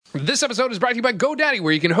This episode is brought to you by GoDaddy,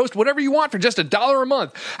 where you can host whatever you want for just $1 a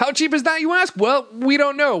month. How cheap is that, you ask? Well, we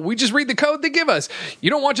don't know. We just read the code they give us. You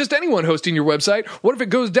don't want just anyone hosting your website. What if it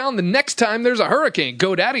goes down the next time there's a hurricane?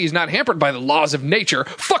 GoDaddy is not hampered by the laws of nature.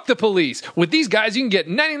 Fuck the police. With these guys, you can get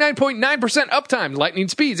 99.9% uptime, lightning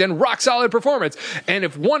speeds, and rock-solid performance. And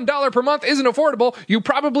if $1 per month isn't affordable, you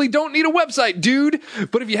probably don't need a website, dude.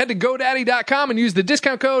 But if you head to GoDaddy.com and use the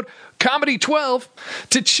discount code Comedy12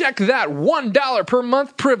 to check that $1 per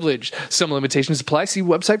month privilege. Some limitations apply. See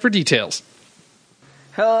website for details.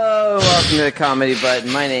 Hello, welcome to the Comedy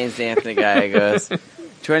Button. My name's Anthony Gallegos.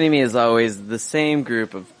 Joining me as always, the same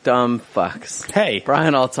group of dumb fucks. Hey.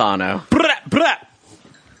 Brian Altano.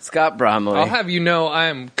 Scott Bromley. I'll have you know I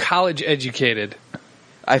am college educated.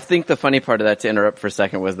 I think the funny part of that, to interrupt for a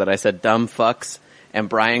second, was that I said dumb fucks, and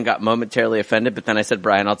Brian got momentarily offended, but then I said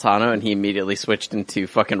Brian Altano, and he immediately switched into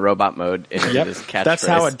fucking robot mode in his catchphrase. That's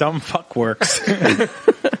how a dumb fuck works.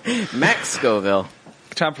 Max Scoville.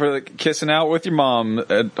 Time for the kissing out with your mom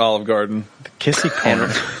at Olive Garden. The kissy porn.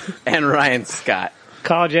 And Ryan Scott.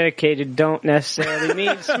 College educated don't necessarily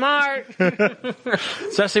mean smart.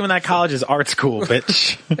 Especially when that college is art school,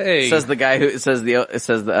 bitch. Hey. Says the guy who says the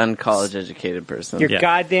uncollege educated person. You're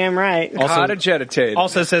goddamn right. College educated.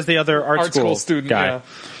 Also says the other art school student guy. Yeah.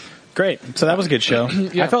 Great. So that was a good show.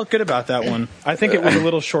 Yeah. I felt good about that one. I think it was a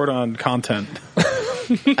little short on content.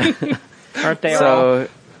 Aren't they all? So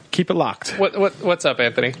Keep it locked. What's up,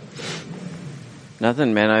 Anthony?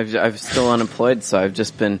 nothing, man. I'm still unemployed, so I've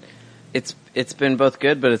just been. It's been both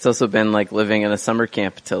good, but it's also been like living in a summer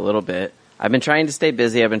camp to a little bit. I've been trying to stay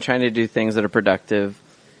busy. I've been trying to do things that are productive,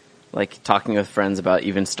 like talking with friends about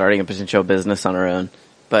even starting a potential business on our own.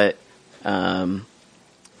 But that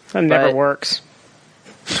never works.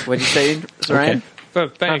 What'd you say, Ryan? Oh,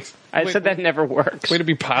 thanks. I said that never works. Way to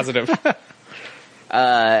be positive.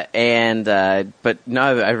 But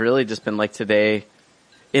no, I've really just been like today.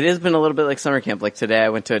 It has been a little bit like summer camp. Like today I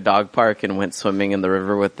went to a dog park and went swimming in the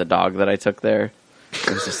river with the dog that I took there. It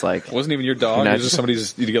was just like... It wasn't even your dog. No, it was just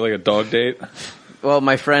somebody's... You get like a dog date? Well,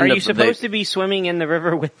 my friend... Are you supposed to be swimming in the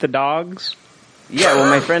river with the dogs? Yeah, well,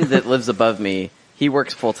 my friend that lives above me, he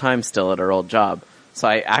works full-time still at our old job. So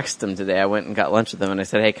I asked him today, I went and got lunch with him, and I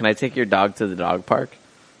said, hey, can I take your dog to the dog park?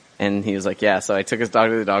 And he was like, yeah. So I took his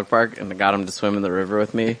dog to the dog park, and I got him to swim in the river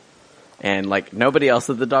with me. And, like, nobody else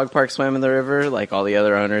at the dog park swam in the river. Like, all the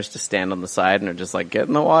other owners just stand on the side and are just like, get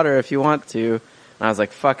in the water if you want to. And I was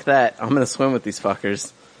like, fuck that. I'm going to swim with these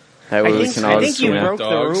fuckers. That way we can all I think swim. you broke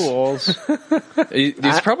Dogs. the rules.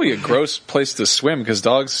 It's probably a gross place to swim because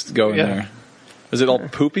dogs go in there. Is it all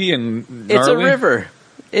poopy and gnarly? It's a river.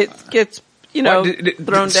 It gets,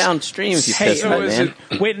 thrown downstream if you piss in it,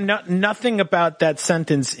 man. Wait, nothing about that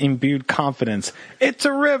sentence imbued confidence. It's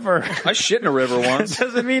a river. I shit in a river It once.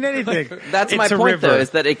 doesn't mean anything. That's It's my a point, river. though,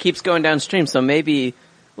 is that it keeps going downstream. So maybe,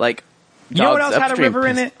 like, You know what dogs else had a upstream river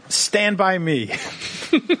in piss- it? Stand By Me.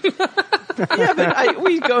 Yeah, but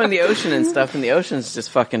we go in the ocean and stuff, and the ocean's just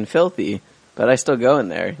fucking filthy. But I still go in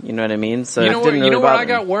there. You know what I mean? So You it know didn't where really I bother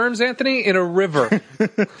got me. worms, Anthony? In a river.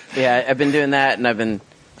 Yeah, I've been doing that, and I've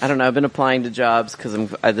been applying to jobs because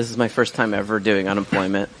this is my first time ever doing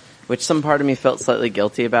unemployment, which some part of me felt slightly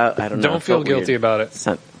guilty about. I don't know. Don't feel guilty about it.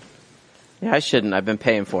 Yeah, I shouldn't. I've been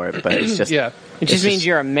paying for it, but it's just Yeah. It just means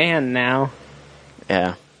you're a man now.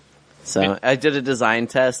 Yeah. So I did a design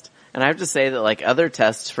test, and I have to say that like other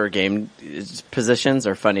tests for game positions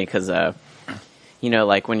are funny because,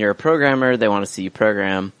 like when you're a programmer, they want to see you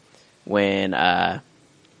program. When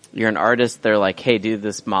you're an artist, they're like, hey, do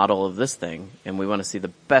this model of this thing, and we want to see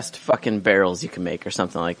the best fucking barrels you can make or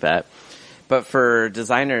something like that. But for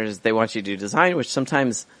designers, they want you to do design, which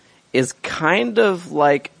sometimes is kind of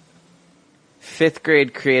like 5th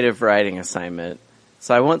grade creative writing assignment.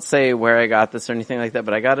 So I won't say where I got this or anything like that,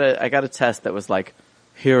 but I got a test that was like,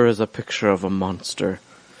 here is a picture of a monster.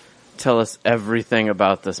 Tell us everything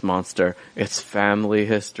about this monster. Its family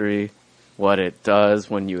history, what it does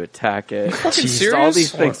when you attack it. Fucking Just serious? all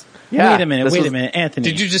these things. Yeah, Wait a minute, Anthony.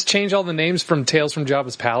 Did you just change all the names from Tales from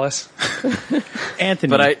Jabba's Palace? Anthony.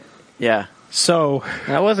 But yeah. So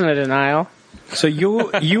That wasn't a denial.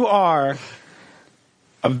 you are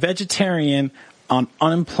a vegetarian on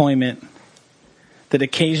unemployment that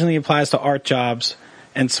occasionally applies to art jobs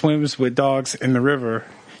and swims with dogs in the river.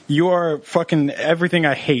 You are fucking everything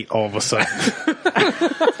I hate all of a sudden.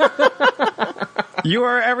 You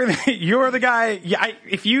are everything. You are the guy.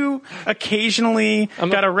 If you occasionally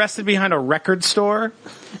got arrested behind a record store,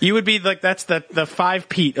 you would be like, that's the 5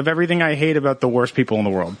 Pete of everything I hate about the worst people in the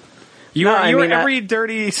world. You No, are I mean, every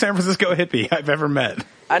dirty San Francisco hippie I've ever met.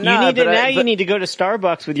 You need to go to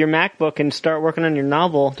Starbucks with your MacBook and start working on your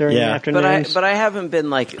novel during the afternoons. But I haven't been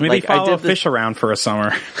like Maybe like follow I did fish around for a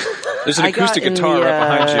summer. There's an acoustic guitar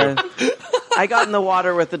right behind you. I got in the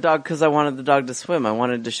water with the dog because I wanted the dog to swim. I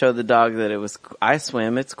wanted to show the dog that I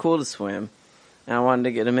swim. It's cool to swim, and I wanted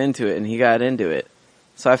to get him into it, and he got into it.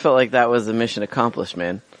 So I felt like that was a mission accomplished,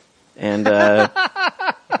 man. And What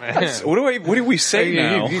do we say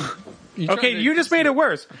now? Okay, you just made it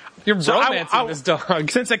worse. You're romancing this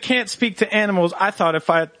dog. Since I can't speak to animals, I thought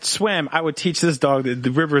if I swam, I would teach this dog that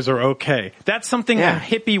the rivers are okay. That's something a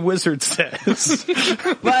hippie wizard says.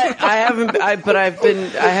 But I haven't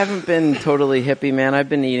been totally hippie, man. I've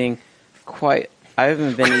been eating I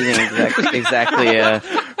haven't been eating exactly.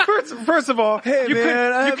 First of all, Hey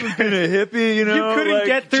man, I haven't been a hippie, you know. You couldn't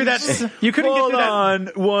get through that. You couldn't get through that. Hold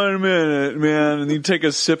on 1 minute, man, and you take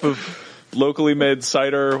a sip of locally made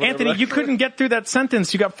cider. Or whatever. Anthony, you couldn't get through that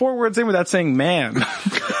sentence. You got 4 words in without saying "man."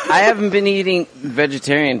 I haven't been eating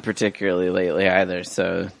vegetarian particularly lately either.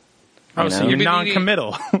 So, so you're been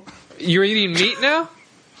non-committal. You're eating meat now?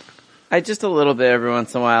 I just a little bit every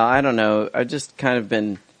once in a while. I don't know. I've just kind of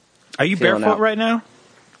been. Are you barefoot right now?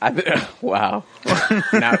 Wow.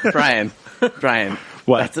 Now, Brian,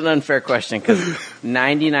 What? That's an unfair question because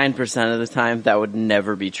 99% of the time that would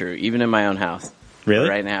never be true, even in my own house. Really?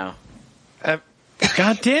 Right now.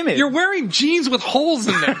 God damn it! You're wearing jeans with holes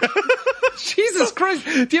in them. Jesus Christ!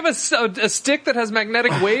 Do you have a stick that has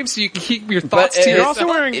magnetic waves so you can keep your thoughts to You're yourself?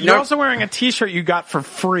 also wearing a T-shirt you got for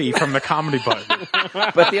free from the Comedy Button.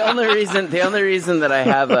 But the only reason that I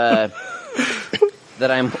have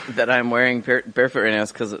that I'm wearing barefoot right now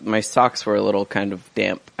is because my socks were a little kind of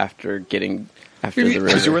damp after the river.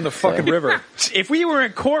 Because you were in the fucking river. If we were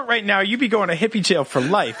in court right now, you'd be going to hippie jail for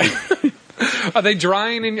life. Are they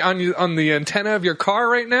drying on the antenna of your car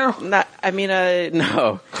right now? No. Anthony,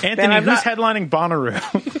 Man, who's headlining Bonnaroo?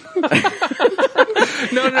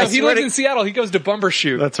 No. He lives in Seattle. He goes to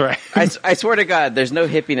Bumbershoot. That's right. I swear to God, there's no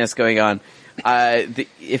hippiness going on.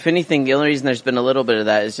 If anything, the only reason there's been a little bit of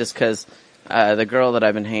that is just because the girl that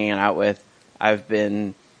I've been hanging out with, I've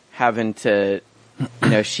been having to,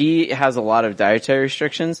 she has a lot of dietary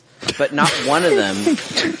restrictions, but not one of them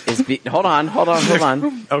is. Hold on.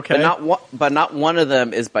 Okay. But not one of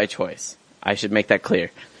them is by choice. I should make that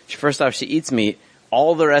clear. First off, she eats meat.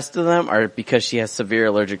 All the rest of them are because she has severe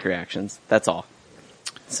allergic reactions. That's all.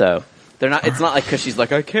 So they're not. It's not like because she's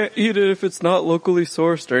like, I can't eat it if it's not locally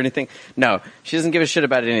sourced or anything. No, she doesn't give a shit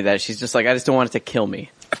about any of that. She's just like, I just don't want it to kill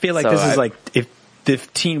me. I feel like this is like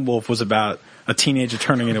if Teen Wolf was about a teenager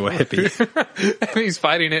turning into a hippie. And he's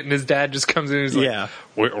fighting it, and his dad just comes in and he's like,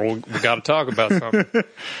 we got to talk about something.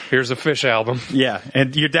 Here's a Fish album. Yeah,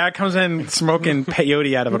 and your dad comes in smoking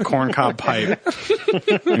peyote out of a corncob pipe.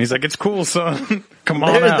 And he's like, it's cool, son. Come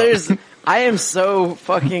on out. I am so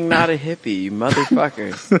fucking not a hippie, you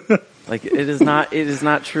motherfuckers. Like, it is not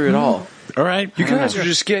true at all. All right, you guys are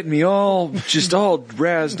just getting me all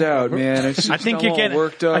razzed out, man. I think you're getting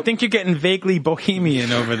worked up. I think you're getting vaguely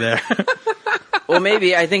bohemian over there. Well,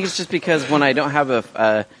 maybe. I think it's just because when I don't have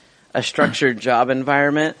a structured job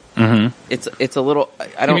environment, it's a little.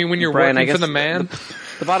 I don't. You mean when you're Brian, working for the man?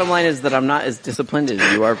 The bottom line is that I'm not as disciplined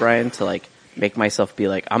as you are, Brian, to like make myself be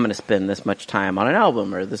like, I'm going to spend this much time on an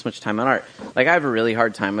album or this much time on art. Like, I have a really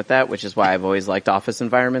hard time with that, which is why I've always liked office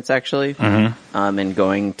environments, actually, and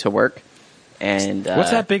going to work. And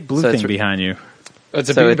what's that big blue thing behind you? It's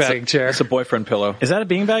a beanbag chair. It's a boyfriend pillow. Is that a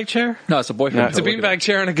beanbag chair? No, it's a boyfriend pillow. It's a beanbag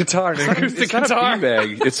chair and a guitar. It's not a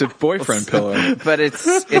beanbag. It's a boyfriend pillow. But it's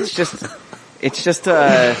just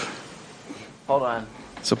a. Hold on.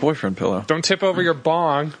 It's a boyfriend pillow. Don't tip over your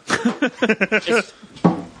bong.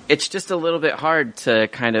 It's just a little bit hard to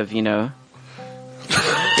kind of,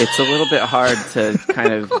 it's a little bit hard to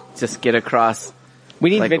kind of just get across.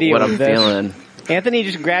 We need video what of I'm this. feeling. Anthony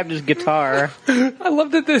just grabbed his guitar. I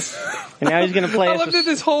love that and now he's going to play. I love that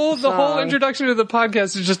the whole introduction to the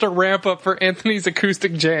podcast is just a ramp up for Anthony's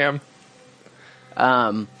acoustic jam.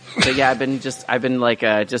 But yeah, I've been just having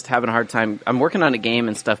a hard time. I'm working on a game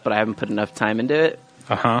and stuff, but I haven't put enough time into it.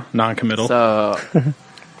 Non-committal. So,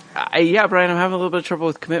 Brian, I'm having a little bit of trouble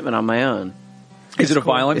with commitment on my own. Is it a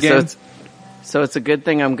violent game? So it's a good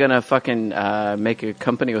thing I'm gonna fucking make a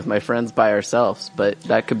company with my friends by ourselves, but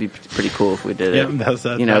that could be pretty cool if we did it. Yeah, that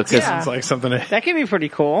sounds like something. That could be pretty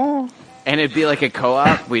cool. And it'd be like a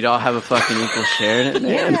co-op. We'd all have a fucking equal share in it.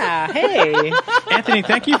 Man. Yeah, hey. Anthony,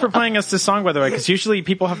 thank you for playing us this song, by the way, because usually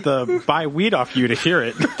people have to buy weed off you to hear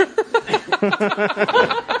it.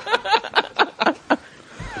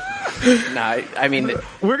 Nah, I mean,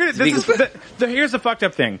 We're gonna. This is here's the fucked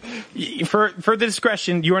up thing. For the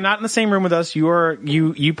discretion, you are not in the same room with us. You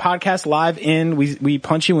podcast live in. We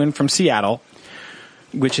punch you in from Seattle,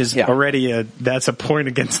 which is already that's a point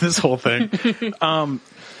against this whole thing.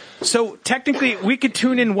 So technically, we could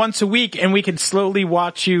tune in once a week, and we could slowly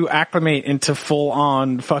watch you acclimate into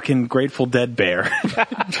full-on fucking Grateful Dead bear.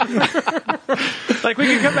 Like, we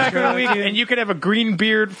could come back in a week, and you could have a green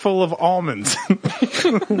beard full of almonds.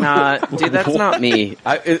 nah, dude, that's not me.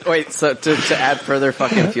 Wait, so to add further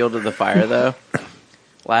fucking fuel to the fire, though,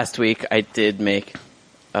 last week I did make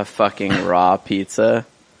a fucking raw pizza.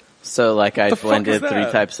 So, like, I blended 3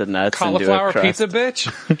 types of nuts into a cauliflower crust. pizza,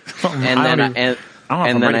 bitch. And then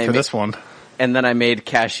I made this one. And then I made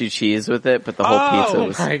cashew cheese with it, but the whole pizza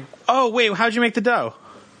was... Oh, wait, how'd you make the dough?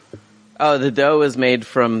 Oh, the dough was made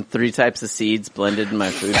from 3 types of seeds blended in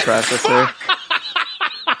my food processor.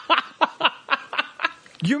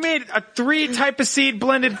 You made a 3 type of seed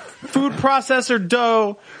blended food processor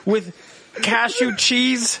dough with cashew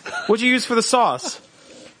cheese? What'd you use for the sauce?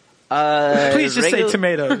 Please just say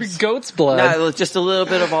tomatoes. Goat's blood. No, just a little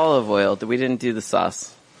bit of olive oil. We didn't do the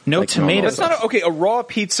sauce. No tomatoes. That's not a raw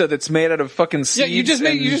pizza that's made out of fucking seeds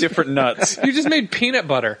and different nuts. You just made peanut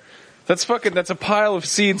butter. That's a pile of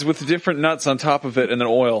seeds with different nuts on top of it and then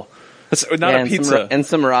oil. That's not a pizza. And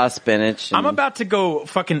some raw spinach. I'm about to go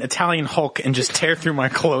fucking Italian Hulk and just tear through my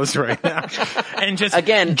clothes right now. And just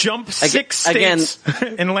jump 6 states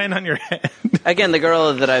and land on your head. Again, the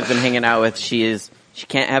girl that I've been hanging out with, she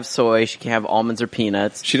can't have soy, she can't have almonds or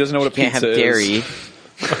peanuts. She doesn't know what a pizza is. She can't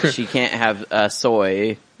have dairy. She can't have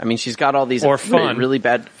soy. I mean, she's got all these really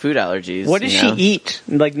bad food allergies. What does she eat?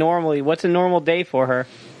 Like, normally, what's a normal day for her?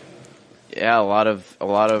 Yeah, a lot of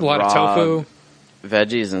raw tofu,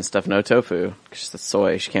 veggies and stuff. No tofu. Because that's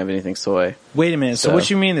soy. She can't have anything soy. Wait a minute. So what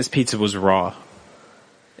you mean this pizza was raw?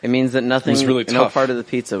 It means that nothing, really no tough. part of the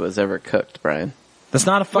pizza was ever cooked, Brian. That's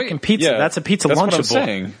not a fucking pizza. Yeah, that's a pizza that's Lunchable. What I'm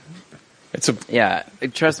saying.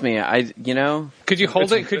 Trust me. Could you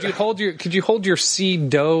hold it? Could you hold your seed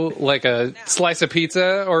dough like a slice of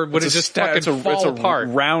pizza, or would it just fucking fall apart?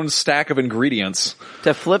 It's a round stack of ingredients.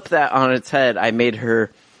 To flip that on its head, I made her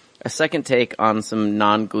a second take on some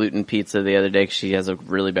non-gluten pizza the other day because she has a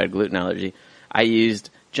really bad gluten allergy. I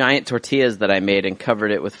used giant tortillas that I made and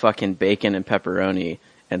covered it with fucking bacon and pepperoni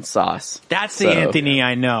and sauce. That's the Anthony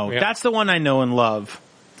I know. Yeah. That's the one I know and love.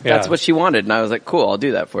 Yeah. That's what she wanted, and I was like, cool, I'll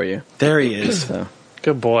do that for you. There he is. So.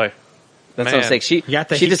 Good boy. That's what I'm saying. You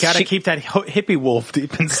gotta keep that hippie wolf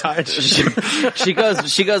deep inside. She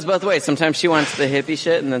goes both ways. Sometimes she wants the hippie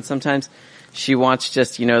shit, and then sometimes she wants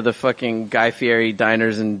just, the fucking Guy Fieri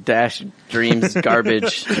diners and Dash Dreams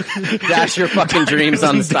garbage. Dash your fucking dreams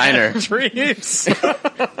on the diner. Dreams. Hey,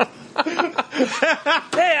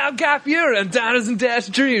 I'm Guy Fieri on Diners and Dash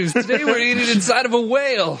Dreams. Today we're eating inside of a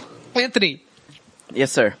whale. Anthony. Yes,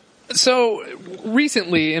 sir. So,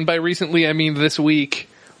 recently, and by recently I mean this week,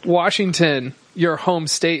 Washington, your home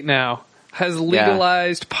state now, has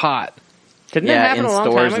legalized pot. Didn't that happen a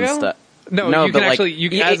long time ago? And stuff. No, you can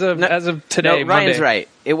actually, as of today, Ryan's Monday. right.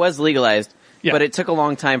 It was legalized, but it took a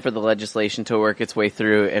long time for the legislation to work its way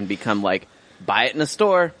through and become like, buy it in a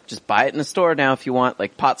store. Just buy it in a store now if you want.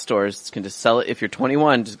 Like pot stores can just sell it. If you're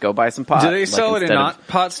 21, just go buy some pot. Do they sell it in not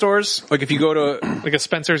pot stores? Like if you go to like a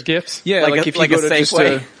Spencer's Gifts? Yeah, like if you go to just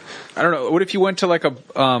Safeway. I don't know. What if you went to like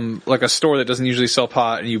a store that doesn't usually sell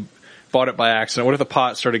pot and you bought it by accident? What if the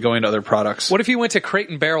pot started going to other products? What if you went to Crate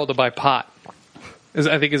and Barrel to buy pot?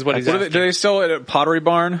 I think is what he's asking. Do they sell it at Pottery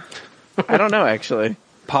Barn? I don't know, actually.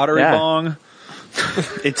 Pottery Bong?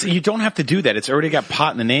 You don't have to do that. It's already got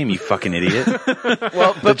pot in the name, you fucking idiot.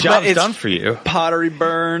 Well, the job's done for you. Pottery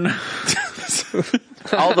Burn.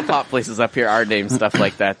 All the pot places up here are named stuff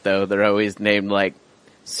like that, though. They're always named like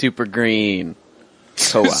Super Green.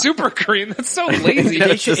 Super Green. That's so lazy.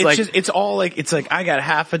 It's all like I got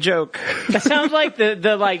half a joke. That sounds like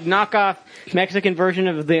the like knockoff Mexican version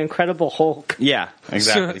of the Incredible Hulk. Yeah,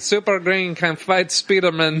 exactly. Super Green can fight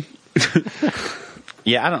Spiderman.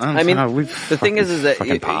 Yeah, I don't I mean, know. The thing is that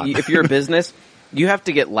if you're a business, you have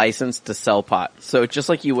to get licensed to sell pot. So just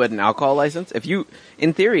like you would an alcohol license,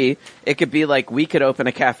 in theory, it could be like we could open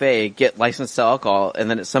a cafe, get licensed to sell alcohol, and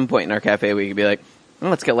then at some point in our cafe we could be like,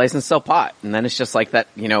 let's get licensed to sell pot. And then it's just like that,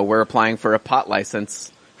 we're applying for a pot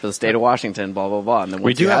license for the state of Washington, blah, blah, blah. And then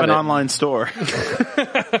we do have an online store.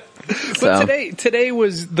 But today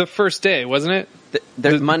was the first day, wasn't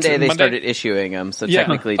it? Monday they started issuing them, so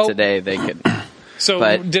technically today they could...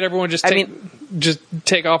 So did everyone just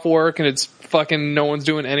take off work and it's fucking no one's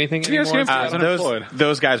doing anything anymore?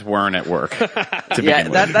 Those guys weren't at work. To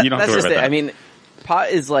begin with. You don't have to worry about that. I mean,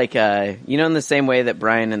 Pot is like, in the same way that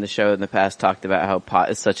Brian in the show in the past talked about how pot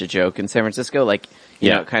is such a joke in San Francisco, like, you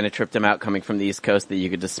know, it kind of tripped him out coming from the East Coast that you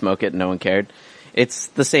could just smoke it and no one cared. It's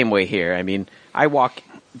the same way here. I mean, I walk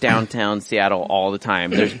downtown Seattle all the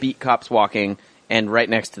time. There's beat cops walking, and right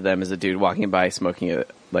next to them is a dude walking by smoking a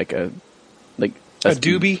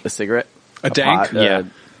doobie, a cigarette, a dank, pot,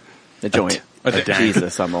 a joint.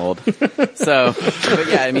 Jesus, I'm old. So, but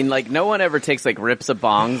yeah, I mean, like, no one ever takes like rips of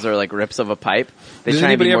bongs or like rips of a pipe. They Does try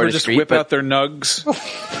anybody and be more ever discreet, just whip out their nugs?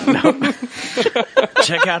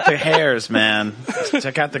 Check out the hairs, man.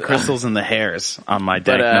 Check out the crystals and the hairs on my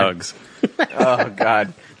dank nugs. Oh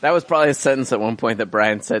God, that was probably a sentence at one point that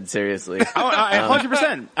Brian said seriously.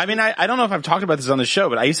 100%. I mean, I don't know if I've talked about this on the show,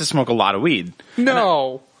 but I used to smoke a lot of weed.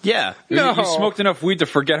 No. Yeah. No. You smoked enough weed to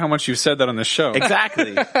forget how much you said that on the show.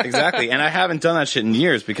 Exactly. And I haven't done that shit in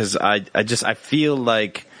years because I feel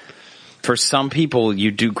like for some people you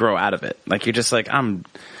do grow out of it. Like you're just like, I'm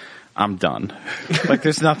done. Like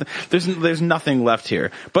there's nothing left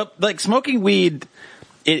here. But like smoking weed,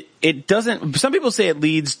 it doesn't, some people say it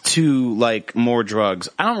leads to like more drugs.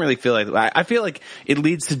 I don't really feel like that. I feel like it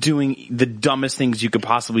leads to doing the dumbest things you could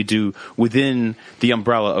possibly do within the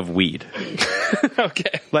umbrella of weed.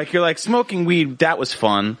 Okay. Like you're like smoking weed, that was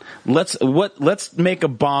fun. Let's make a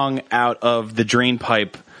bong out of the drain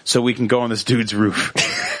pipe so we can go on this dude's roof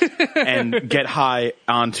and get high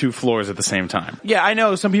on 2 floors at the same time. Yeah, I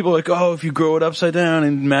know some people are like, oh, if you grow it upside down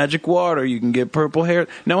in magic water, you can get purple hair.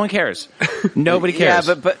 No one cares. Nobody cares.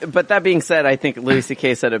 Yeah, but that being said, I think Louis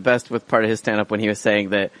C.K. said it best with part of his stand-up when he was saying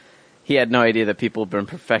that he had no idea that people have been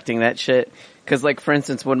perfecting that shit. Because, like, for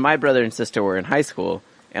instance, when my brother and sister were in high school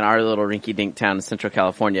in our little rinky-dink town in Central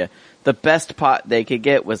California, the best pot they could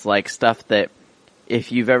get was, like, stuff that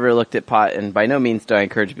if you've ever looked at pot, and by no means do I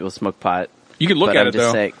encourage people to smoke pot. You can look at it,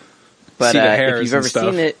 though. But see the hairs if you've ever and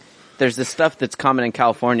stuff. seen it, there's this stuff that's common in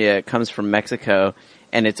California. It comes from Mexico,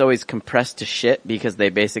 and it's always compressed to shit because they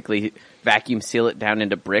basically vacuum seal it down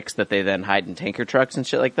into bricks that they then hide in tanker trucks and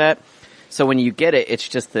shit like that. So when you get it, it's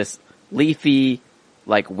just this leafy,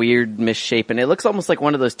 like weird misshapen. It looks almost like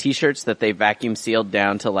one of those T-shirts that they vacuum sealed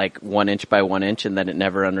down to like 1 inch by 1 inch, and then it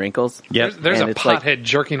never unwrinkles. Yeah, There's a pothead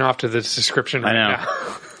jerking off to this description right I know.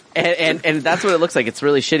 now. And that's what it looks like. It's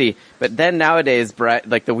really shitty. But then nowadays,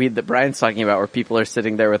 like the weed that Brian's talking about, where people are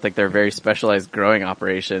sitting there with like their very specialized growing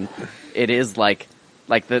operation, it is like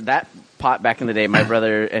that pot back in the day. My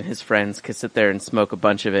brother and his friends could sit there and smoke a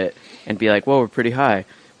bunch of it and be like, "Whoa, we're pretty high."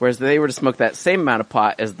 Whereas they were to smoke that same amount of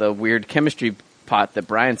pot as the weird chemistry pot that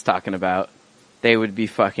Brian's talking about, they would be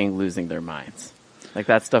fucking losing their minds. Like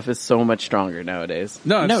that stuff is so much stronger nowadays.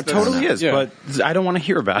 No, it totally is, but I don't want to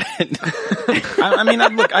hear about it. I mean,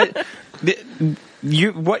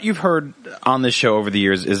 what you've heard on this show over the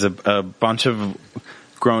years is a bunch of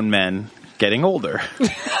grown men getting older.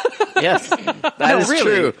 Yes, that is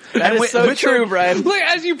true. That is so true, Brian. Look,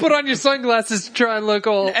 as you put on your sunglasses to try and look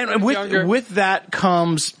old and younger. with that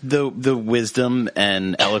comes the wisdom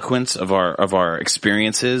and eloquence of our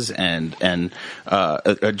experiences and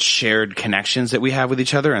shared connections that we have with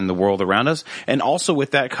each other and the world around us. And also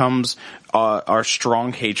with that comes our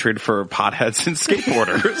strong hatred for potheads and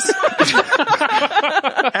skateboarders.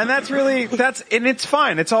 And and it's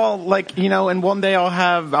fine. It's all like, and one day I'll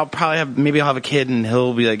have a kid and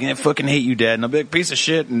he'll be like, I fucking hate you, Dad. And I'll be like, piece of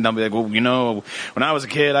shit. And I'll be like, well, when I was a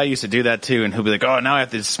kid, I used to do that too. And he'll be like, oh, now I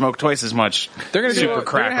have to smoke twice as much. They're going to super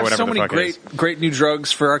crack or whatever so many the fuck great new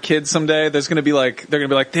drugs for our kids someday. They're going to be like, they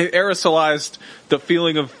aerosolized the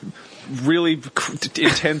feeling of really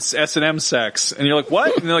intense S&M sex, and you're like,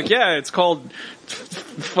 what? And they're like, yeah, it's called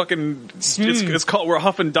fucking. It's called we're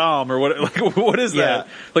Huff and Dom or what? Like, what is that?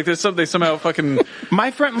 Like, there's something somehow fucking.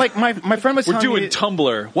 My friend was. We're doing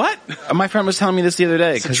Tumblr. What? My friend was telling me this the other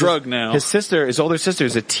day. It's a drug now. His older sister,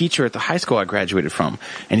 is a teacher at the high school I graduated from,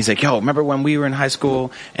 and he's like, yo, remember when we were in high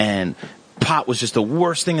school and pot was just the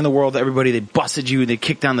worst thing in the world. Everybody, they busted you, they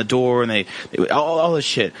kicked down the door, and they all this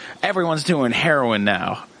shit. Everyone's doing heroin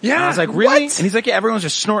now. Yeah. And I was like, really? What? And he's like, yeah, everyone's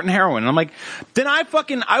just snorting heroin. And I'm like, then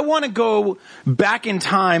I want to go back in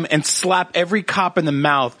time and slap every cop in the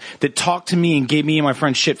mouth that talked to me and gave me and my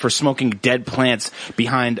friend shit for smoking dead plants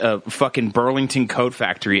behind a fucking Burlington Coat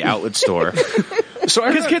Factory outlet store.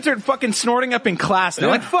 Because kids are fucking snorting up in class. And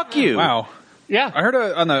they're like, fuck you. Wow. Yeah, I heard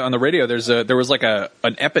on the radio. There was like an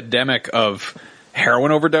epidemic of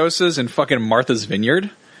heroin overdoses in fucking Martha's Vineyard,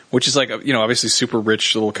 which is like obviously super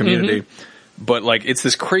rich little community, but like it's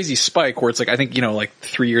this crazy spike where it's like I think like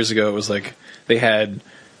 3 years ago it was like they had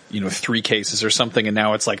 3 cases or something, and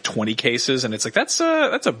now it's like 20 cases, and it's like that's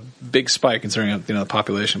a big spike considering the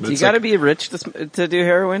population. But you got to be rich to do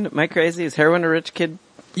heroin. Am I crazy? Is heroin a rich kid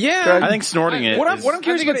Yeah, I think snorting it. What I'm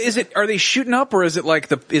curious about is are they shooting up or is it like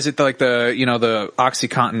the the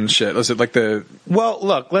OxyContin shit? Is it like the Well,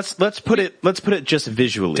 look, let's put it just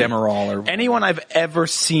visually. Demerol or Anyone I've ever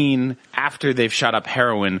seen after they've shot up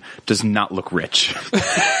heroin does not look rich.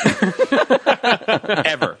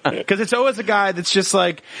 Ever. Because it's always a guy that's just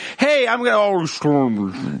like, hey, I'm going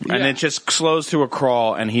to, and it just slows to a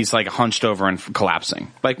crawl and he's like hunched over and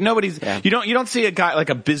collapsing. Like you don't see a guy like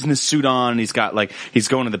a business suit on and he's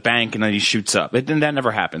going to the bank and then he shoots up. That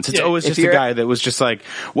never happens. It's always just a guy that was just like,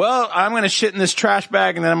 well, I'm going to shit in this trash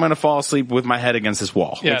bag and then I'm going to fall asleep with my head against this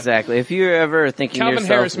wall. Yeah. Exactly. If you're ever thinking Calvin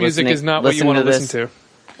Harris music is not what you want to listen to.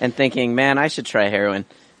 And thinking, man, I should try heroin.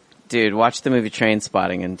 Dude, watch the movie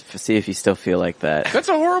Trainspotting and see if you still feel like that. That's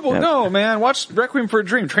a horrible... Yep. No, man. Watch Requiem for a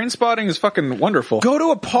Dream. Trainspotting is fucking wonderful. Go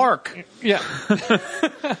to a park. Yeah.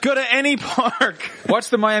 Go to any park. Watch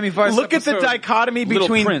the Miami Vice Look at the dichotomy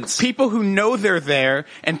between people who know they're there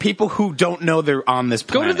and people who don't know they're on this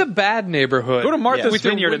planet. Go to the bad neighborhood. Go to Martha's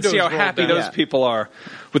Vineyard and see how happy those people are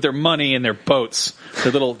with their money and their boats.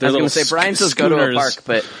 Their little I was going to say, Brian says go to a park,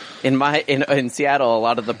 but... In Seattle, a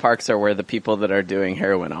lot of the parks are where the people that are doing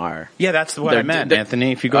heroin are. Yeah, that's what I meant,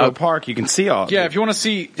 Anthony. If you go to a park, you can see all of it. Yeah, if you want to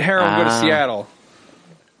see heroin, go to Seattle.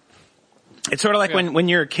 It's sort of like when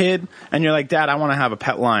you're a kid and you're like, Dad, I want to have a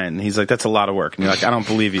pet lion. And he's like, that's a lot of work. And you're like, I don't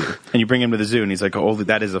believe you. And you bring him to the zoo and he's like, oh,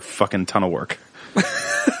 that is a fucking ton of work.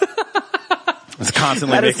 It's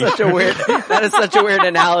constantly that is such a weird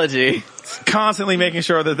analogy. Constantly making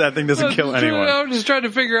sure that thing doesn't kill anyone. I'm just trying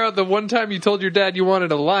to figure out the one time you told your dad you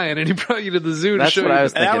wanted a lion and he brought you to the zoo to show you.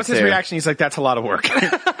 That was his reaction. He's like, that's a lot of work.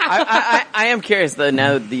 I am curious, though,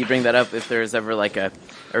 now that you bring that up, if there was ever like a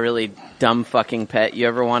really dumb fucking pet you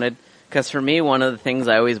ever wanted. Because for me, one of the things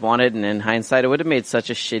I always wanted, and in hindsight, it would have made such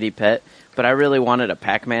a shitty pet, but I really wanted a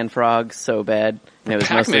Pac-Man frog so bad. And it was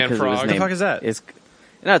mostly because it was named. What the fuck is that?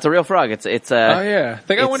 No, it's a real frog. It's oh yeah,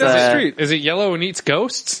 they got one down the street. Is it yellow and eats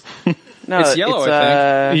ghosts? No, it's yellow.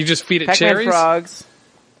 I think you just feed it Pac-Man cherries. Frogs.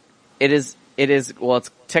 It is. Well,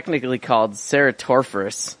 it's technically called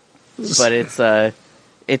Ceratorphorus, but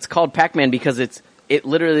it's called Pac-Man because it's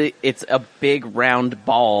a big round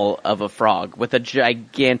ball of a frog with a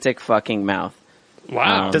gigantic fucking mouth.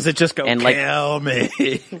 Wow. Does it just go, and kill me?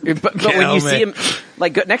 But when you see him,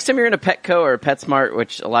 like, next time you're in a Petco or a PetSmart,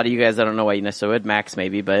 which a lot of you guys, I don't know why you necessarily would, Max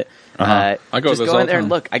maybe, but I go in there and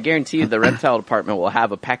look. I guarantee you the reptile department will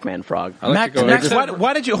have a Pac-Man frog. Max,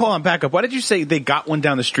 why did you, hold on, back up. Why did you say they got one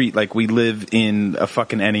down the street like we live in a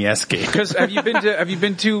fucking NES game? Because have you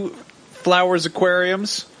been to Flowers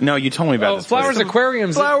Aquariums? No, you told me about this Flowers place.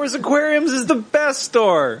 Aquariums. Flowers Aquariums is the best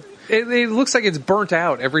store. It looks like it's burnt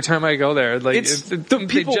out every time I go there. Like the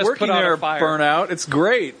people working there burn out. It's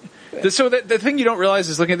great. So the thing you don't realize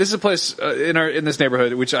is, looking at this is a place in this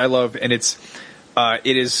neighborhood which I love, and it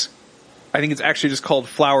is. I think it's actually just called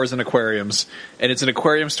Flowers and Aquariums, and it's an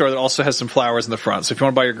aquarium store that also has some flowers in the front. So if you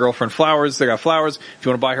want to buy your girlfriend flowers, they got flowers. If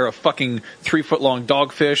you want to buy her a fucking 3-foot-long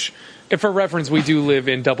dogfish. And for reference, we do live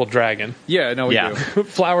in Double Dragon. Yeah, no, we do.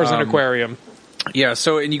 Flowers and aquarium. Yeah,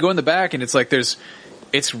 so and you go in the back, and it's like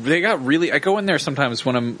they got really. I go in there sometimes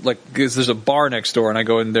when I'm like, because there's a bar next door, and I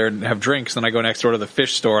go in there and have drinks. Then I go next door to the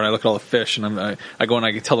fish store, and I look at all the fish, and I go and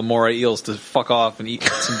I tell the moray eels to fuck off and eat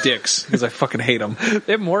some dicks because I fucking hate them.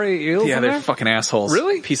 They have moray eels. Yeah, in they're there? fucking assholes.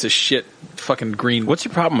 Really? Piece of shit. Fucking green. What's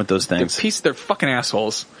your problem with those things? They're fucking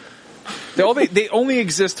assholes. They only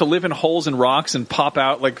exist to live in holes and rocks and pop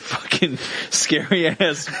out like fucking scary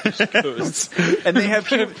ass ghosts. And they have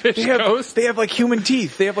like human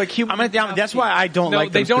teeth. They have like human. That's why I don't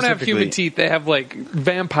like them. They don't have human teeth. They have like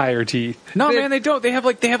vampire teeth. No, man, they don't. They have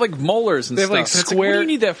like molars and they have stuff. like square. What do you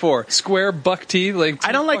need that for? Square buck teeth. Like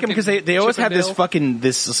I don't like them because they always have this fucking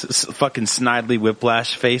snidely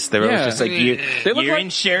whiplash face. They're always just like your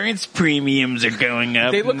insurance premiums are going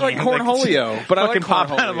up. They look like Cornholio, but I like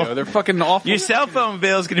Cornholio. They're fucking awful. Your cell phone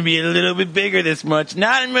bill is going to be a little bit bigger this much.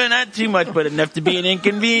 Not too much, but enough to be an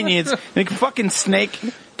inconvenience. Like fucking snake,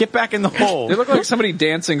 get back in the hole. They look like somebody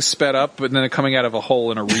dancing sped up, but then coming out of a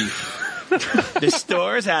hole in a reef. The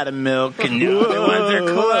store's out of milk, and the other ones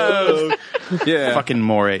are closed. Yeah, fucking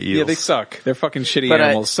moray eels. Yeah, they suck. They're fucking shitty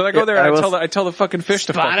animals. So I go there and I tell the fucking fish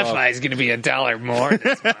to fuck off. Spotify's going to be $1 more.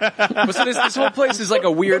 But so this whole place is like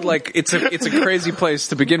a weird, like it's a crazy place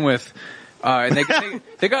to begin with. And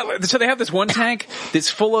they have this one tank that's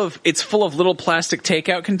full of little plastic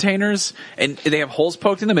takeout containers, and they have holes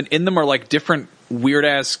poked in them, and in them are like different weird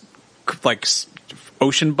ass like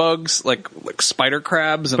ocean bugs, like spider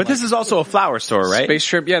crabs. And but this is also a flower store, right? Space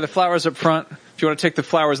shrimp. Yeah, the flowers up front. If If you want to take the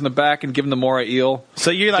flowers in the back and give them the moray eel. So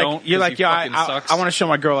you're like, I want to show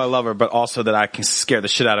my girl I love her, but also that I can scare the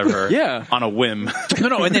shit out of her. On a whim.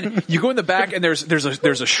 No, and then you go in the back and there's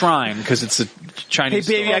a shrine because it's a Chinese.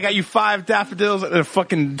 Hey baby, store. I got you 5 daffodils and a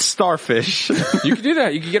fucking starfish. You can do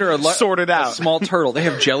that. You can get her sorted out a small turtle. They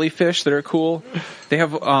have jellyfish that are cool. They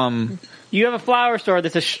have You have a flower store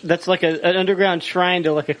that's like an underground shrine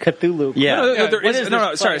to like a Cthulhu.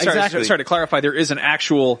 Yeah. Sorry to clarify. There is an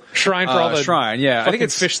actual shrine for all the shrine. Yeah, I think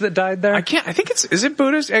it's fish that died there. I think is it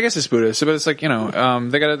Buddhist? I guess it's Buddhist, but it's like, they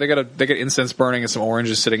got incense burning and some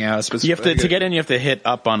oranges sitting out. You have to get in. You have to hit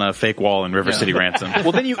up on a fake wall in River City Ransom.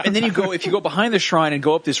 Well, then you go if you go behind the shrine and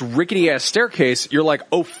go up this rickety ass staircase, you're like,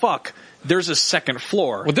 oh fuck. There's a second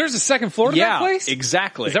floor. Well, there's a second floor to that place?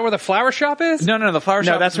 Exactly. Is that where the flower shop is? No, the flower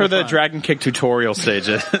shop. No, that's where the Dragon Kick tutorial stage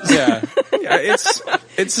is. Yeah,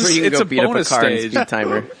 it's where you can go a beat up a bonus car stage. and speed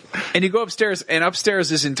timer. And you go upstairs, and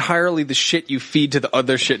upstairs is entirely the shit you feed to the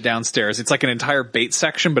other shit downstairs. It's like an entire bait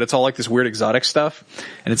section, but it's all like this weird exotic stuff.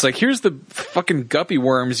 And it's like, here's the fucking guppy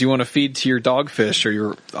worms you want to feed to your dogfish or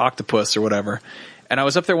your octopus or whatever. And I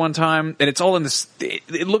was up there one time, and it's all in this.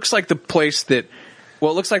 It looks like the place that.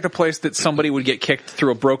 Well, it looks like the place that somebody would get kicked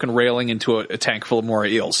through a broken railing into a tank full of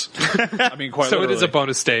moray eels. I mean, quite literally. So it is a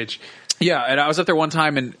bonus stage. Yeah, and I was up there one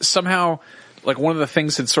time, and somehow, like, one of the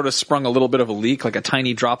things had sort of sprung a little bit of a leak, like a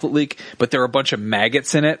tiny droplet leak, but there were a bunch of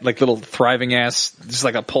maggots in it, like little thriving ass, just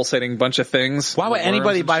like a pulsating bunch of things. Why would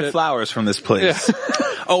anybody buy flowers from this place? Yeah.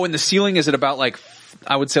 Oh, and the ceiling is at about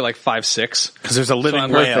I would say 5'6", because there's a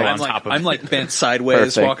living whale on top of it. I'm like bent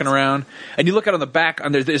sideways walking around, and you look out on the back,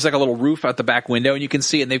 and there's like a little roof out the back window, and you can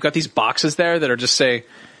see, and they've got these boxes there that are just say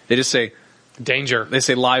danger. They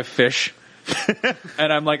say live fish.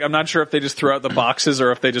 And I'm not sure if they just threw out the boxes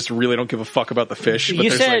or if they just really don't give a fuck about the fish. But you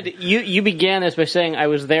said you began this by saying I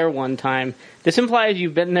was there one time. This implies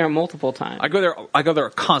you've been there multiple times. I go there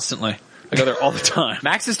constantly. I go there all the time.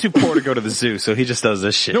 Max is too poor to go to the zoo, so he just does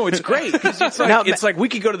this shit. No, it's great. It's like we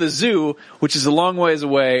could go to the zoo, which is a long ways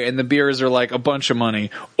away, and the beers are like a bunch of money,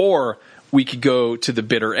 or we could go to the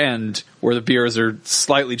bitter end, where the beers are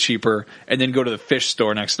slightly cheaper, and then go to the fish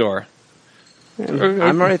store next door.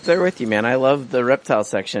 I'm right there with you, man. I love the reptile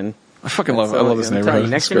section. I fucking love this neighborhood.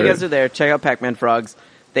 Next time you guys are there, check out Pac-Man frogs.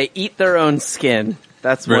 They eat their own skin.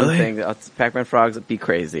 That's one thing. Pac-Man frogs would be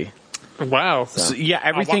crazy. Wow. So, yeah,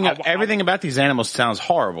 everything about these animals sounds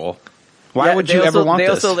horrible. Why would you ever want this?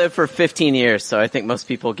 They also live for 15 years, so I think most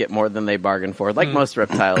people get more than they bargain for, like most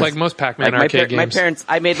reptiles. Like most Pac-Man arcade games.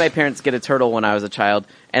 I made my parents get a turtle when I was a child,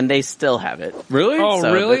 and they still have it. Really? Oh,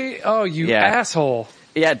 so really? Asshole.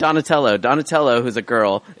 Yeah, Donatello, who's a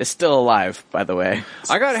girl, is still alive, by the way.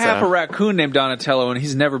 I got half a raccoon named Donatello, and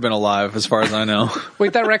he's never been alive, as far as I know.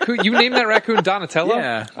 Wait, that raccoon? You named that raccoon Donatello?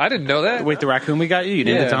 Yeah. I didn't know that. Wait, the raccoon we got you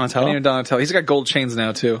named it Donatello? I named Donatello. He's got gold chains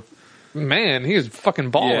now, too. Man, he was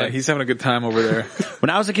fucking balling. Yeah, he's having a good time over there. When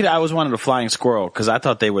I was a kid, I always wanted a flying squirrel because I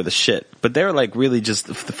thought they were the shit. But they're like really just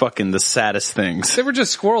the saddest things. They were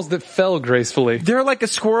just squirrels that fell gracefully. They're like a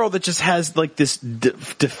squirrel that just has like this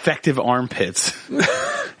defective armpits.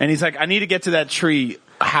 And he's like, I need to get to that tree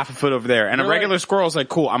half a foot over there. And a regular squirrel's like,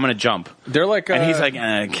 cool, I'm going to jump. They're like, and he's like,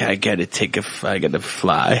 I gotta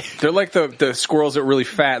fly. They're like the squirrels that were really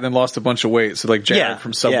fat and then lost a bunch of weight. So like Jared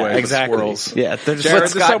from Subway. Yeah, exactly. Squirrels. Yeah, they're just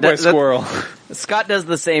Jared's the Subway squirrel. Scott does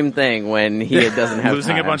the same thing when he doesn't have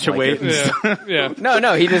losing a bunch of weight. Yeah.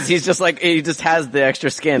 No, he just has the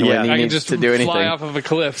extra skin when he needs to do anything. Fly off of a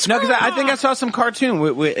cliff. No, because I think I saw some cartoon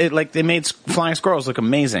like they made flying squirrels look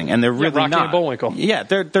amazing, and they're really Rocky not. And Bullwinkle. Yeah,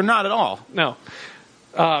 they're not at all. No.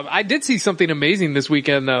 I did see something amazing this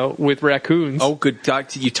weekend, though, with raccoons. Oh, good.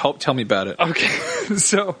 You tell me about it. Okay.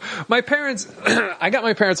 So, I got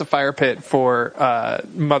my parents a fire pit for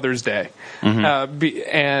Mother's Day. Mm-hmm.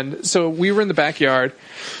 And so we were in the backyard,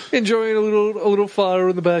 enjoying a little fire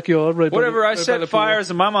in the backyard. Whatever, I set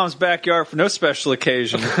fires in my mom's backyard for no special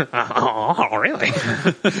occasion. Oh, really?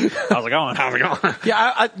 How's it going?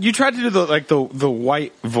 Yeah, you tried to do the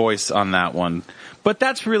white voice on that one. But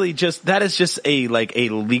that's really that is just a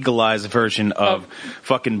legalized version of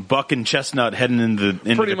fucking Buck and Chestnut heading into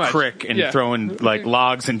the creek and throwing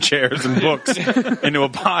logs and chairs and books into a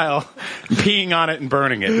pile, peeing on it and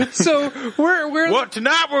burning it. So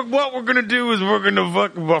tonight what we're gonna do is we're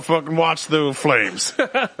gonna fucking watch the flames.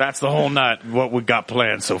 That's the whole night what we got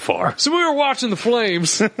planned so far. So we were watching the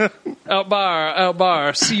flames out by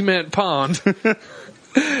our cement pond,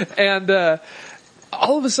 and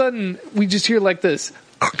all of a sudden, we just hear like this,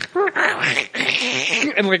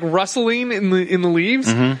 and like rustling in the leaves.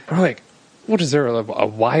 Mm-hmm. And we're like, what is there, a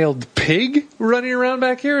wild pig running around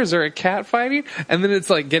back here? Is there a cat fighting? And then it's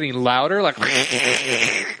like getting louder, like,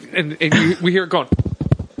 and we hear it going,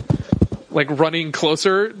 like running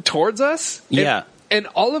closer towards us. Yeah. And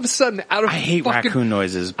all of a sudden, out of I hate raccoon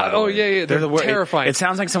noises. By the way. Yeah, they're terrifying. It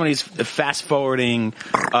sounds like somebody's fast forwarding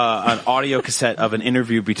an audio cassette of an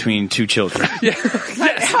interview between two children. Yeah.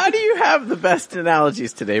 How do you have the best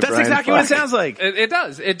analogies today, That's Brian? exactly what it sounds like. It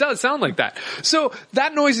does. It does sound like that. So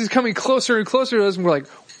that noise is coming closer and closer to us, and we're like,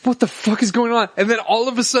 what the fuck is going on? And then all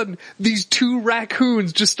of a sudden, these two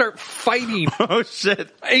raccoons just start fighting. Oh, shit.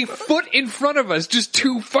 A foot in front of us, just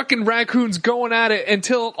two fucking raccoons going at it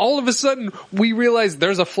until all of a sudden we realize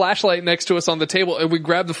there's a flashlight next to us on the table, and we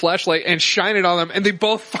grab the flashlight and shine it on them, and they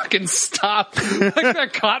both fucking stop. Like they're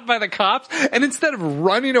caught by the cops. And instead of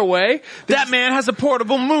running away... That man has a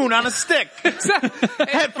portable moon on a stick.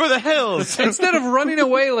 Head for the hills. Instead of running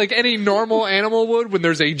away like any normal animal would when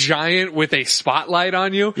there's a giant with a spotlight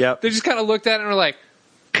on you, Yep. they just kind of looked at it and were like...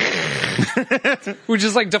 we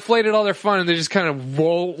just like deflated all their fun, and they just kind of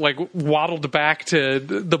waddled back to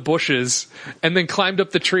the bushes and then climbed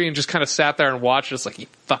up the tree and just kind of sat there and watched us like, you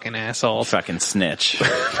fucking assholes. Fucking snitch.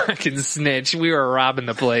 Fucking snitch. We were robbing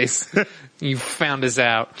the place. You found us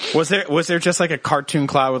out. Was there just like a cartoon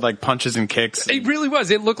cloud with like punches and kicks? It really was.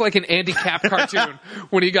 It looked like an Andy Capp cartoon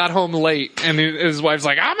when he got home late, and his wife's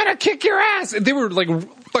like, I'm gonna kick your ass. And they were like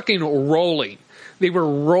fucking rolling. They were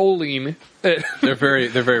rolling. They're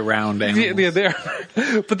very round animals. Yeah, they are.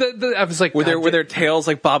 But I was like, were their tails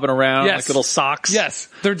like bobbing around yes. like little socks? Yes,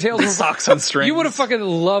 their tails were socks on strings. You would have fucking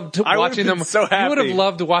loved watching them. So happy. You would have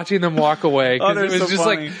loved watching them walk away, because it was so just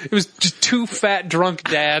funny. like, it was just two fat drunk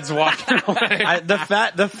dads walking away.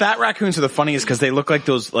 The fat raccoons are the funniest because they look like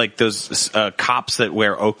those cops that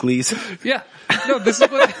wear Oakleys. Yeah. No, this is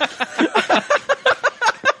what.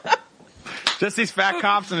 Just these fat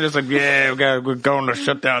cops, and they're just like, yeah, we're going to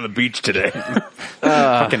shut down the beach today.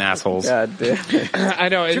 Fucking assholes. God damn. I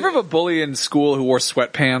know. Did you ever have a bully in school who wore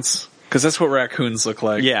sweatpants? Because that's what raccoons look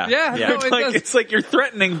like. Yeah. Yeah, no, it does. It's like you're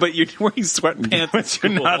threatening, but you're wearing sweatpants. But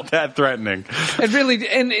you're not that threatening. And really,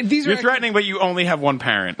 and these You're threatening, but you only have one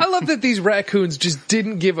parent. I love that these raccoons just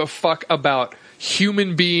didn't give a fuck about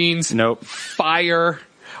human beings. Nope. Fire,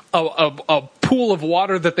 a pool of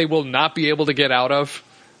water that they will not be able to get out of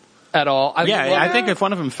at all. I think if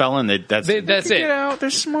one of them fell in, that's it. Get out. They're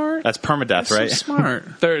smart. That's permadeath, They're right? so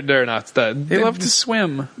smart. They're not. They love to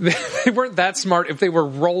swim. They weren't that smart if they were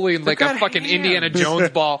rolling like a got fucking hands. Indiana Jones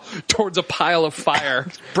ball towards a pile of fire.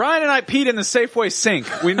 Brian and I peed in the Safeway sink.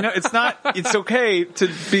 We know it's not. It's okay to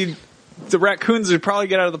be. The raccoons would probably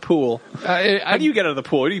get out of the pool. How do you get out of the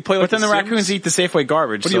pool? Do you play like But then the Sims? raccoons eat the Safeway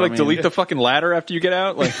garbage. What do you like? Delete the fucking ladder after you get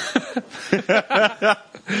out? Like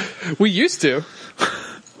We used to.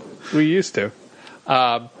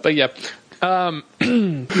 But yeah.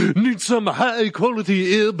 Need some high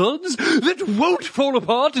quality earbuds that won't fall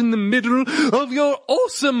apart in the middle of your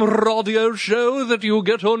awesome radio show that you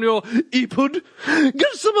get on your iPod?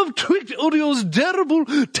 Get some of Tweaked Audio's durable,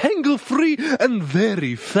 tangle-free, and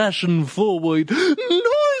very fashion-forward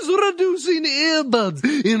noise-reducing earbuds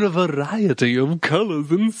in a variety of colors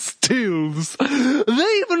and stills.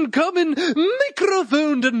 They even come in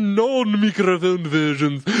microphoned and non-microphoned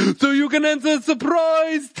versions, so you can answer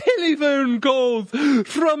surprise telephone calls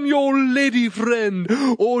from your lady friend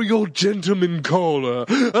or your gentleman caller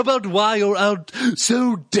about why you're out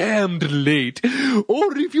so damned late.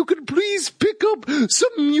 Or if you could please pick up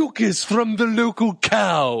some mucus from the local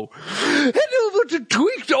cow. Head over to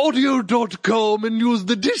tweakedaudio.com and use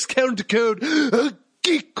the discount code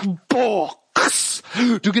GEEKBOX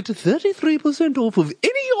to get 33% off of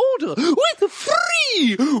any order with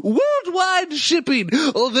free worldwide shipping,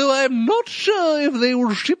 although I'm not sure if they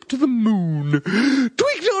will ship to the moon.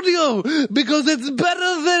 Tweaked Audio, because it's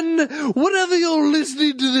better than whatever you're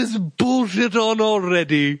listening to this bullshit on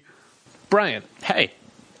already. Brian. Hey.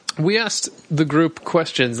 We asked the group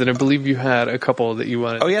questions, and I believe you had a couple that you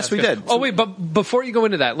wanted. Oh, yes, we did. Oh, wait, but before you go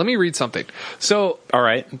into that, let me read something. So, all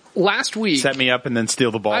right, last week, set me up and then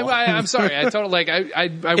steal the ball. I'm sorry. I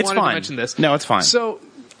wanted to mention this. No, it's fine. So,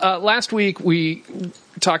 last week we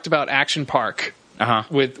talked about Action Park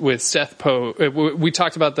with Seth Poe. We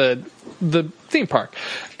talked about the theme park,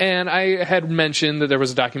 and I had mentioned that there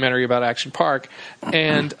was a documentary about Action Park,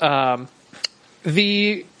 and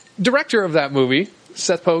the director of that movie,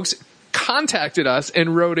 Seth Pokes, contacted us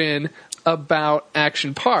and wrote in about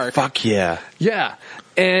Action Park. Fuck yeah. Yeah.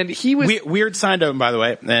 And he was... Weird side note, by the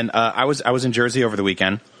way. And I was in Jersey over the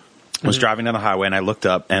weekend. I was driving down the highway, and I looked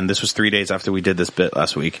up, and this was 3 days after we did this bit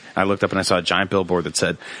last week. I looked up, and I saw a giant billboard that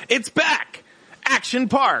said, "It's back! Action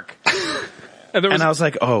Park!" And I was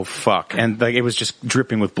like, oh fuck, and like it was just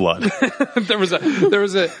dripping with blood. there was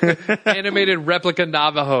a animated replica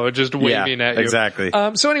Navajo just waving at you. Exactly.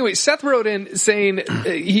 So anyway, Seth wrote in saying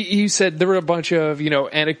he said there were a bunch of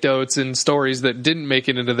anecdotes and stories that didn't make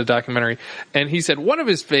it into the documentary, and he said one of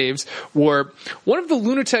his faves were one of the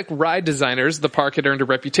Lunatech ride designers. The park had earned a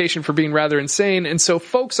reputation for being rather insane, and so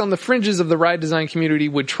folks on the fringes of the ride design community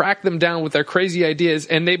would track them down with their crazy ideas,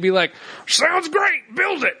 and they'd be like, "Sounds great,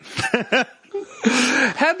 build it."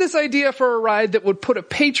 Had this idea for a ride that would put a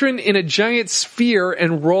patron in a giant sphere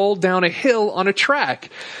and roll down a hill on a track.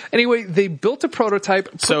 Anyway, they built a prototype.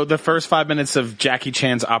 So the first 5 minutes of Jackie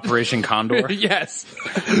Chan's Operation Condor? Yes.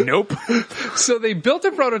 Nope. So they built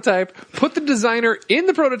a prototype, put the designer in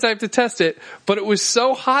the prototype to test it, but it was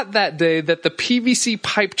so hot that day that the PVC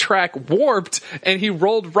pipe track warped, and he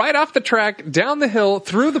rolled right off the track, down the hill,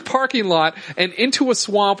 through the parking lot, and into a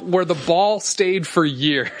swamp where the ball stayed for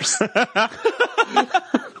years.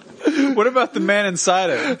 What about the man inside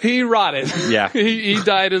it? He rotted. Yeah. He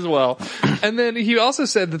died as well. And then he also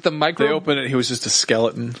said that the They opened it, he was just a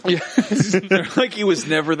skeleton. Yeah. They're like he was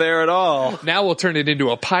never there at all. Now we'll turn it into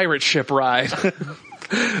a pirate ship ride.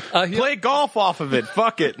 Play golf off of it.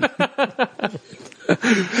 Fuck it.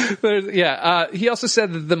 He also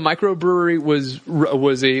said that the microbrewery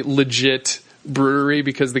was a legit brewery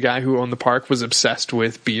because the guy who owned the park was obsessed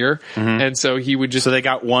with beer, and so he would just. So they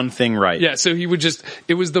got one thing right. Yeah, so he would just.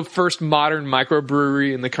 It was the first modern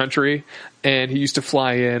microbrewery in the country, and he used to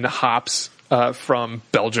fly in hops from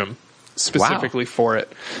Belgium specifically for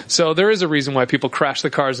it. So there is a reason why people crash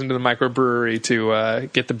the cars into the microbrewery to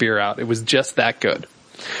get the beer out. It was just that good.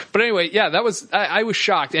 But anyway, yeah, that was I was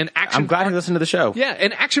shocked. And I'm glad you listened to the show. Yeah,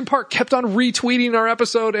 and Action Park kept on retweeting our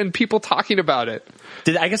episode and people talking about it.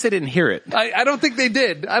 I guess they didn't hear it. I don't think they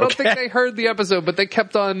did. I don't think they heard the episode, but they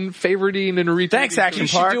kept on favoriting and retweeting. Thanks, Action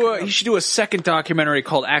Park. He should do a second documentary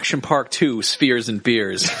called Action Park 2, Spheres and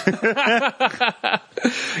Beers.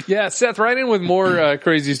 Yeah, Seth, write in with more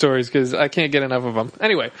crazy stories because I can't get enough of them.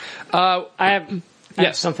 Anyway, I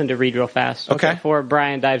have something to read real fast. Okay. Before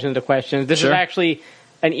Brian dives into questions. This is actually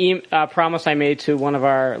an promise I made to one of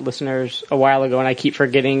our listeners a while ago, and I keep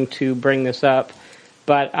forgetting to bring this up.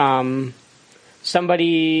 But one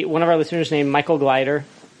of our listeners named Michael Gilder,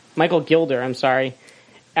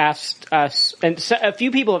 asked us, and a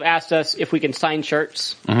few people have asked us if we can sign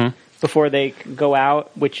shirts before they go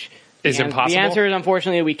out, which is impossible. The answer is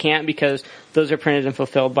unfortunately we can't because those are printed and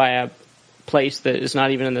fulfilled by a place that is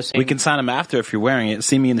not even in the same. We can sign them after if you're wearing it.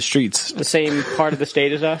 See me in the streets. The same part of the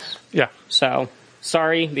state as us. Yeah. So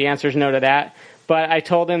sorry, the answer is no to that. But I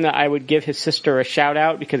told him that I would give his sister a shout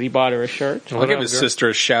out because he bought her a shirt. I'll give his sister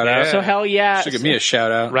a shout out. So hell yeah. Should give me a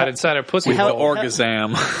shout out. Right inside her pussy.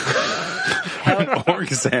 Orgazam.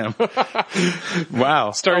 Orgazam.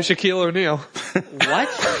 Wow. Starring Shaquille O'Neal. What?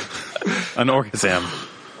 An orgazam.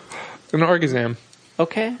 An orgasm.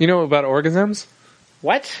 Okay. You know about orgasms?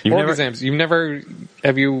 What? Orgasms. You've never.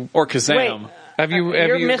 Have you? Orgazam. Wait. Have you?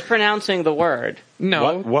 You're mispronouncing the word.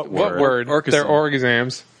 No. What word? Orgasm. They're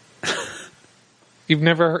orgasms. You've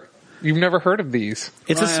never heard of these?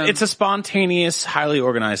 It's a spontaneous, highly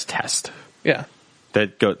organized test. Yeah.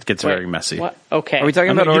 That gets very messy. What? Okay. Are we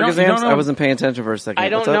talking about you don't orgasms? know. I wasn't paying attention for a second. I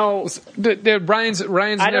don't know. Ryan's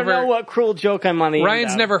I don't know what cruel joke I'm on the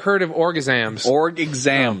Ryan's end of. never heard of orgasms.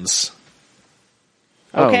 Orgazams.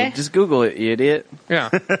 Okay. Oh, just Google it, you idiot. Yeah.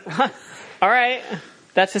 All right.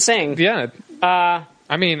 That's the thing. Yeah. I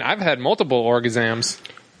mean, I've had multiple orgasms.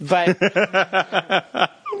 But I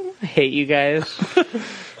hate you guys.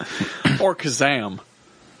 Orgazam.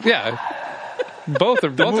 Yeah. Both are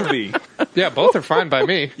movie. Yeah, both are fine by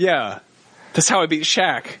me. Yeah. That's how I beat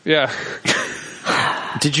Shaq. Yeah.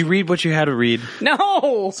 Did you read what you had to read?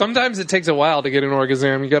 No. Sometimes it takes a while to get an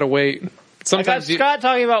orgasm. You got to wait. I got Sometimes Scott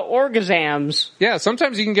talking about orgasms. Yeah,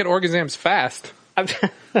 sometimes you can get orgasms fast.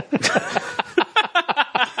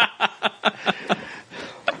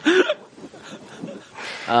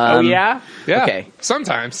 Oh yeah. Yeah. Okay.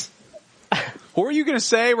 Sometimes. What were you going to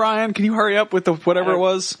say, Ryan? Can you hurry up with whatever it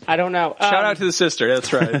was? I don't know. Shout out to the sister.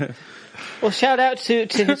 That's right. Well, shout out to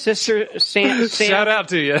his sister Sam. Shout out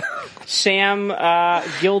to you. Sam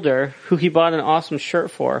Gilder, who he bought an awesome shirt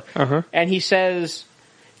for. And he says,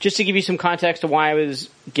 just to give you some context to why I was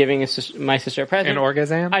giving my sister a present. An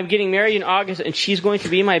orgasm? I'm getting married in August, and she's going to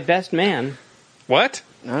be my best man. What?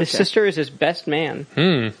 Okay. His sister is his best man.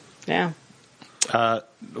 Yeah.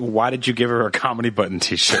 Why did you give her a Comedy Button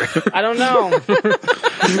t-shirt? I don't know.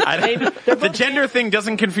 The gender thing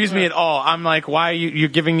doesn't confuse me at all. I'm like, why are you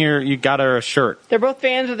giving you got her a shirt? They're both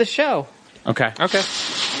fans of the show. Okay. Okay.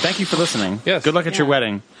 Thank you for listening. Yes. Good luck at your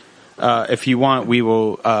wedding. If you want, we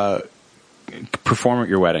will perform at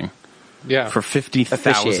your wedding Yeah. for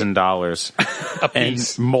 $50,000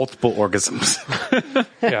 piece. and multiple orgasms.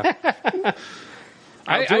 Yeah.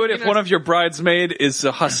 I'll do it if one of your bridesmaid is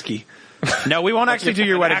a husky. No, we won't actually do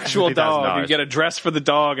your wedding. Actual for dog. You get a dress for the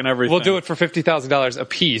dog and everything. We'll do it for $50,000 a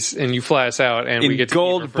piece, and you fly us out, and we in get to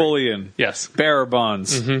gold eat for free. bullion. Yes. Bearer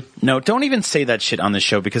bonds. No, don't even say that shit on the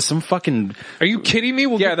show because some fucking Are you kidding me?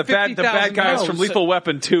 We'll Yeah, get the bad guys from Lethal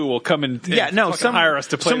Weapon 2 will come and some hire us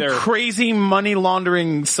to play some their. crazy money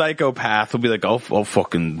laundering psychopath will be like, I'll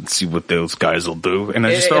fucking see what those guys will do, and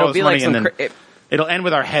then just throw all this money, and then it'll end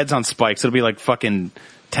with our heads on spikes. It'll be like fucking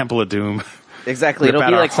Temple of Doom. Exactly. Rip It'll out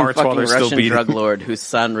be our like some hearts while fucking they're still Russian beating. drug lord whose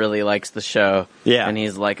son really likes the show. Yeah. And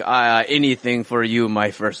he's like, anything for you,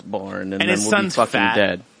 my firstborn. And then his we'll son's be fucking fat.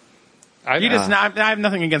 dead. I have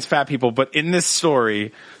nothing against fat people, but in this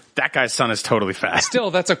story, that guy's son is totally fat.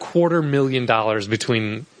 Still, that's $250,000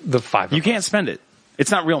 between the five. You can't spend it.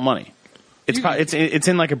 It's not real money. It's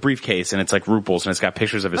in like a briefcase, and it's like ruples, and it's got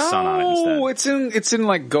pictures of his son on it instead. Oh, it's in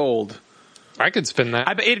like gold. I could spend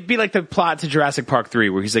that. It'd be like the plot to Jurassic Park 3,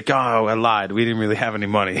 where he's like, "Oh, I lied. We didn't really have any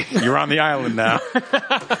money. You're on the island now."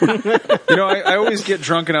 I always get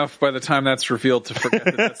drunk enough by the time that's revealed to forget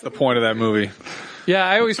that that's the point of that movie. Yeah,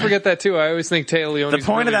 I always forget that too. I always think Taya Leone's The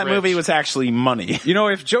point really of that movie rich. was actually money.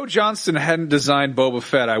 If Joe Johnston hadn't designed Boba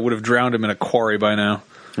Fett, I would have drowned him in a quarry by now.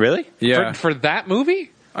 Really? Yeah. For that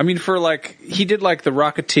movie? I mean, he did like The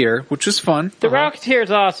Rocketeer, which was fun. The Rocketeer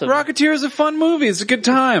is awesome. Rocketeer is a fun movie. It's a good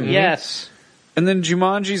time. Yes. And then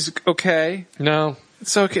Jumanji's okay. No.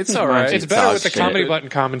 It's okay. It's all right. It's better with the shit. comedy button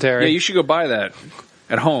commentary. Yeah, you should go buy that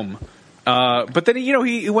at home. But then,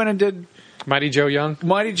 he went and did Mighty Joe Young.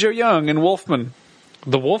 Mighty Joe Young and Wolfman.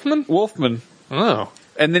 The Wolfman? Oh.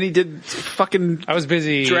 And then he did fucking I was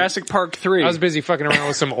busy. Jurassic Park 3. I was busy fucking around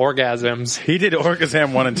with some orgasms. He did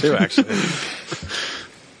Orgasm 1 and 2, actually.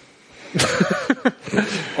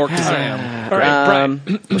 Orkazam. All right,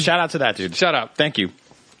 Brian. Well, shout out to that dude. Shut up. Thank you.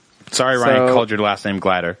 Sorry, Ryan called your last name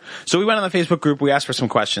Glider. So we went on the Facebook group. We asked for some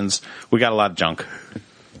questions. We got a lot of junk,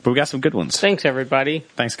 but we got some good ones. Thanks, everybody.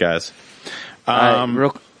 Thanks, guys.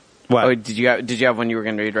 What? What? Oh, did you have one you were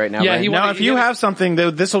going to read right now? Yeah, Ryan? Now, if you have something,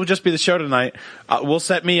 this will just be the show tonight. We'll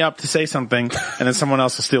set me up to say something, and then someone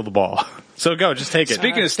else will steal the ball. So go, just take it.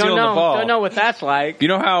 Speaking of stealing the ball, Don't know what that's like. you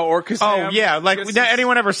know how Orkazam... Oh, yeah, like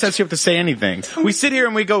anyone ever sets you up to say anything. We sit here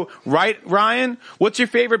and we go, right, Ryan, what's your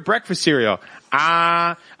favorite breakfast cereal?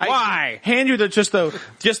 Why? I hand you just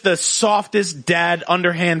the softest dad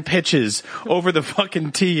underhand pitches over the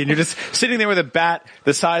fucking tee, and you're just sitting there with a bat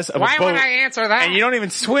the size of a boat. Why would I answer that? And you don't even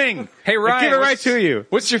swing. Hey, Ryan, I give it right to you.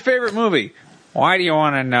 What's your favorite movie? Why do you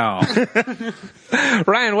want to know?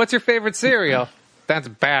 Ryan, what's your favorite cereal? That's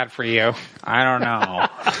bad for you. I don't know.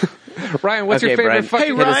 Ryan, what's your favorite Brian,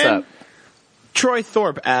 fucking... hit us Ryan. up. Troy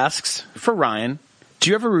Thorpe asks, for Ryan, do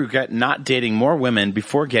you ever regret not dating more women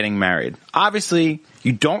before getting married? Obviously,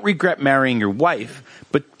 you don't regret marrying your wife,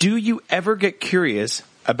 but do you ever get curious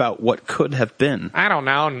about what could have been? I don't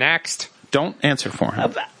know. Next. Don't answer for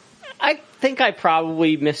him. I think I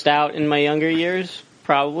probably missed out in my younger years.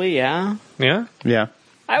 Probably, yeah. Yeah? Yeah.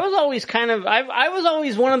 I was always I was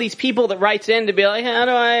always one of these people that writes in to be like, how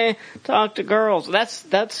do I talk to girls?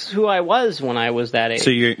 That's who I was when I was that age.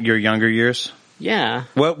 So your younger years? Yeah.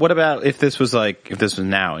 What about if this was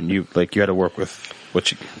now and you had to work with what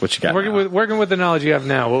you got? Working with the knowledge you have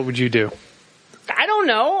now, what would you do? I don't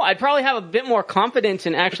know. I'd probably have a bit more confidence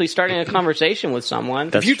in actually starting a conversation with someone.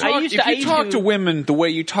 That's If you true. talk to women the way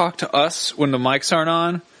you talk to us when the mics aren't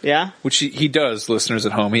on, Yeah. which he does, listeners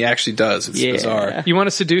at home, he actually does. It's Yeah. bizarre. You want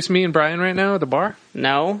to seduce me and Brian right now at the bar?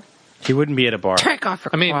 No. He wouldn't be at a bar. Take off your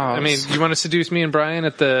I mean, you want to seduce me and Brian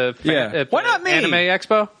at the at Why the not me? Anime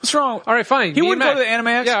Expo? What's wrong? All right, fine. He Me wouldn't and go to Matt. the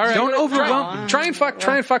Anime Expo. Yeah, all right. Don't overwhelm. Try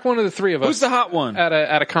and fuck one of the three of us. Who's the hot one?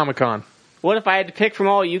 at a Comic-Con? What if I had to pick from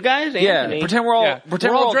all you guys? Yeah, Anthony? pretend we're all Yeah.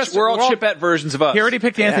 pretend We're all we're all dressed- we're all we're all- Chipette versions of us. He already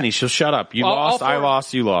picked Anthony. She'll shut up. You All lost. I four-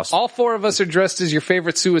 lost. You lost. All four of us are dressed as your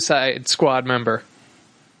favorite Suicide Squad member.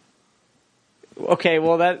 Okay,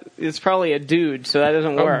 well that is probably a dude, so that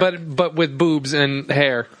doesn't work. But with boobs and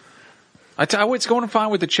hair. I would go and find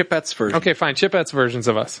with the Chipettes version. Okay, fine. Chipette's versions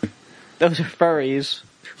of us. those are furries.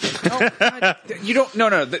 You don't.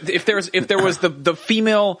 No. If there was the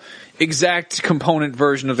female exact component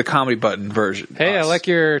version of the comedy button version. Hey, I like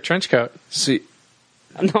your trench coat. See,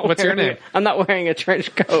 I'm not What's your wearing- name? I'm not wearing a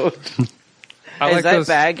trench coat. I Is like that those.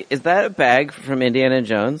 bag? Is that a bag from Indiana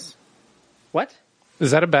Jones? What? Is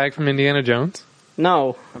that a bag from Indiana Jones?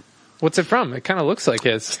 No. What's it from? It kind of looks like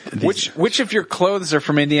his. which of your clothes are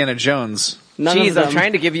from Indiana Jones? None of Jeez, them. I'm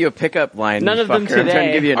trying to give you a pickup line. None you of them fucker. I'm trying to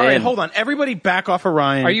today. give you an All right, in. hold on. Everybody back off of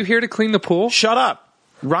Ryan. Are you here to clean the pool? Shut up.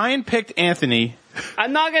 Ryan picked Anthony.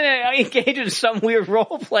 I'm not going to engage in some weird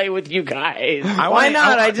role play with you guys. Why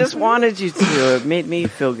not? I just wanted you to. It made me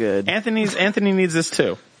feel good. Anthony needs this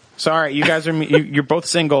too. Sorry, you guys are you're both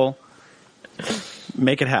single.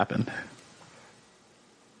 Make it happen.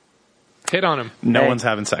 Hit on him. No one's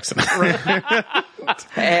having sex tonight.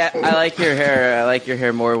 Hey, I like your hair. I like your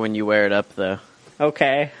hair more when you wear it up, though.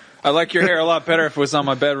 Okay. I like your hair a lot better if it was on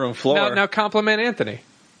my bedroom floor. Now compliment Anthony.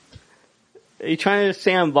 Are you trying to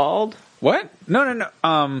say I'm bald? What?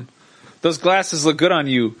 No. Those glasses look good on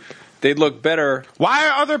you. They'd look better. Why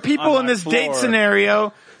are other people On in my this date floor.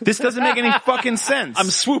 scenario? This doesn't make any fucking sense. I'm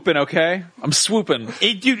swooping, okay? I'm swooping.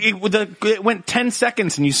 It went 10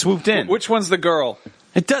 seconds and you swooped in. Which one's the girl?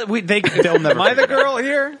 It does. They'll never. Am I the girl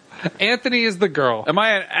here? Anthony is the girl. Am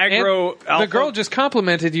I an aggro alpha? The girl just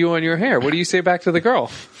complimented you on your hair. What do you say back to the girl?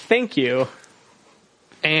 Thank you.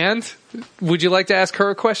 And would you like to ask her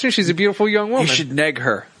a question? She's a beautiful young woman. You should neg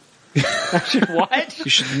her. What? You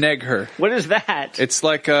should neg her. What is that? It's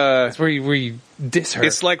like That's where you diss her.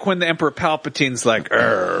 It's like when the Emperor Palpatine's like,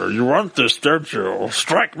 you want this, don't you?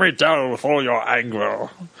 Strike me down with all your anger.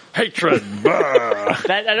 Hatred.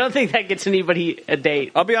 I don't think that gets anybody a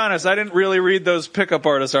date. I'll be honest, I didn't really read those pickup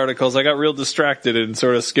artist articles. I got real distracted and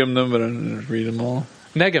sort of skimmed them, but I didn't read them all.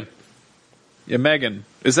 Neg him. Yeah, Megan.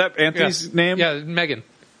 Is that Anthony's name? Yeah, Megan.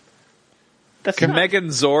 That's Megan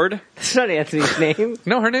Zord? That's not Anthony's name.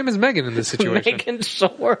 No, her name is Megan in this situation. Megan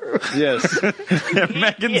Sword. Yes.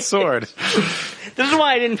 Megan's sword. This is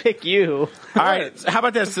why I didn't pick you. All right. How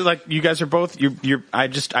about this? Like, you guys are both. I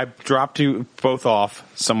dropped you both off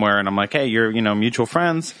somewhere, and I'm like, hey, you're mutual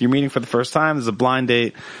friends. You're meeting for the first time. This is a blind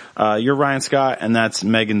date. You're Ryan Scott, and that's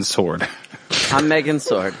Megan Sword. I'm Megan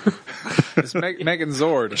Sword. It's Megan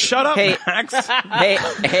Zord. Shut up, Hey. Max. Hey,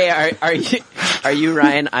 are you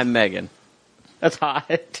Ryan? I'm Megan. That's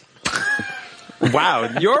hot. Wow.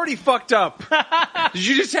 You already fucked up. Did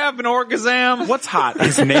you just have an orgasm? What's hot?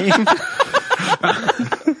 His name?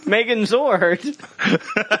 Megan Zord.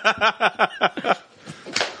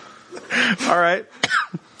 All right.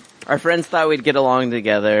 Our friends thought we'd get along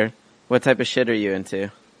together. What type of shit are you into?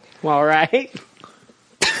 All right.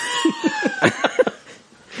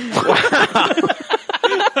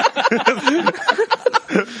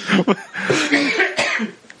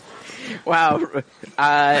 Wow. Do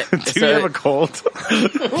you have a cold?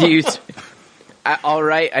 All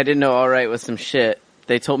right. I didn't know all right was some shit.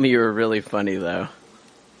 They told me you were really funny, though.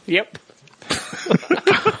 Yep.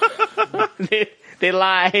 They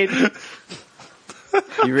lied.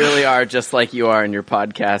 You really are just like you are in your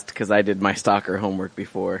podcast, because I did my stalker homework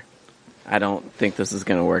before. I don't think this is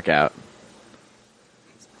going to work out.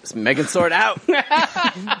 Is Megan Sword out? You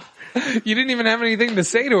didn't even have anything to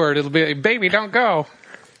say to her. It'll be like, baby, don't go.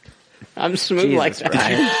 I'm smooth Jesus, like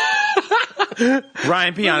that.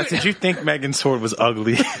 Ryan, be honest. Did you think Megan Sword was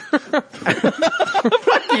ugly? Fuck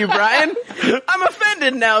you, Brian. I'm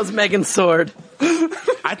offended now as Megan Sword.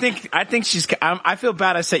 I think she's. I feel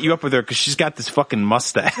bad. I set you up with her because she's got this fucking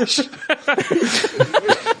mustache.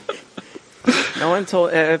 No one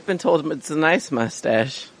told. I've been told it's a nice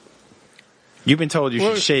mustache. You've been told you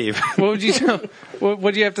should shave. What would you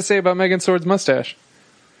What do you have to say about Megan Sword's mustache?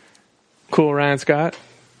 Cool, Ryan Scott.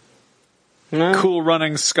 No, Cool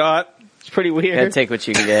running, Scott. it's pretty Yeah, weird. take what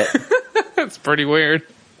you can get. That's pretty weird.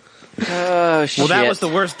 Oh shit! Well, that was the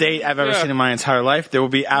worst date I've ever seen in my entire life. There will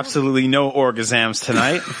be absolutely no orgasms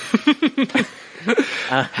tonight.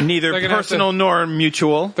 Neither They're gonna personal nor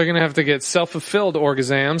mutual. They're going to have to get self-fulfilled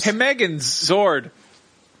orgasms. Hey, Megan Zord.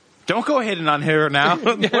 Don't go hitting on her now.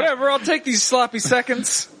 Whatever, I'll take these sloppy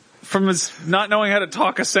seconds from his not knowing how to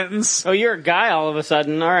talk a sentence. Oh, you're a guy all of a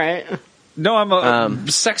sudden. All right. No, I'm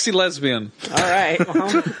a sexy lesbian. All right.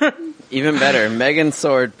 Well, even better. Megan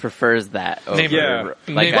Sword prefers that over Yeah. like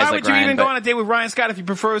Why guys Why like would you Ryan, even but- go on a date with Ryan Scott if you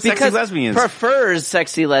prefer sexy because lesbians? prefers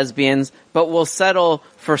sexy lesbians, but will settle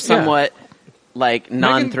for somewhat like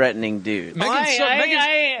non-threatening dudes.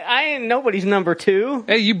 I ain't nobody's number two.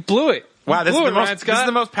 Hey, you blew it. Wow, this blew is, it, Ryan this is Scott.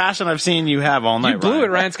 the most passion I've seen you have all night. You blew Ryan. it,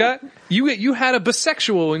 Ryan Scott. You had a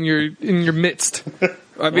bisexual in your midst.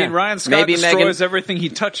 I mean, Yeah. Ryan Scott Maybe destroys Megan- everything he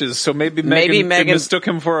touches, so maybe Megan mistook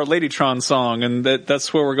him for a Ladytron song, and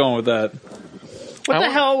that's where we're going with that. What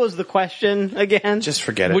the hell was the question again? Just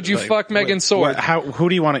forget it. Would you fuck Megan Sword? Who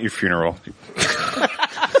do you want at your funeral?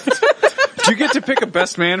 Do you get to pick a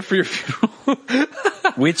best man for your funeral?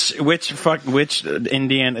 Which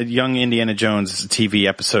young Indiana Jones TV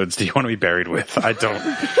episodes do you want to be buried with? I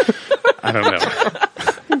don't know.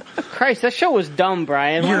 Christ, that show was dumb,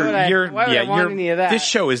 Brian. Why would I want any of that? This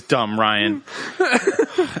show is dumb, Ryan.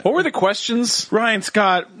 What were the questions? Ryan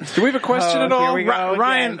Scott. Do we have a question at all? here we go.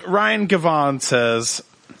 Ryan Gavon says,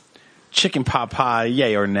 Chicken pot pie,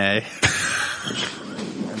 yay or nay?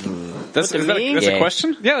 That's Yeah. a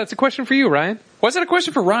question? Yeah, that's a question for you, Ryan. Why is that a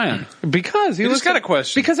question for Ryan? Because he You looks just got a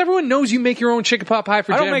question. Because everyone knows you make your own chicken pot pie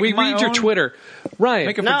for I don't Jen. make We my read your own. Twitter. Ryan.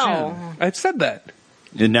 Make it for No. Jen. I said that.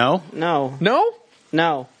 No? No. No?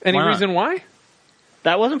 No. Any Why not? reason why?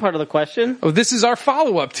 That wasn't part of the question. Oh, this is our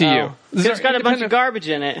follow-up to you. This is It's our got a bunch of independent- garbage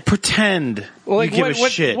in it. Pretend Like, you give what,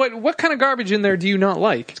 a shit. What kind of garbage in there do you not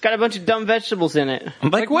like? It's got a bunch of dumb vegetables in it.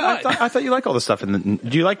 Like what? what? I thought you like all this stuff. Do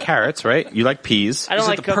you like carrots, right? You like peas? I don't Is it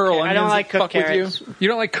like the cooked pearl I don't onions like that cooked fuck with you? carrots. You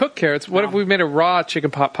don't like cooked carrots. What if we made a raw chicken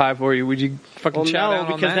pot pie for you? Would you fucking Well, chow no, down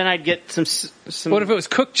on because that? then I'd get some. What if it was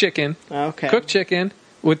cooked chicken? Okay. Cooked chicken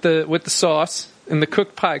with the sauce and the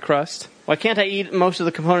cooked pie crust, Why can't I eat most of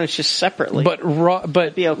the components just separately?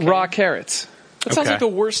 but be okay. raw carrots? That sounds Okay. like the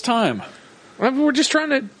worst time. We're just trying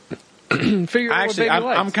to figure out Actually, what baby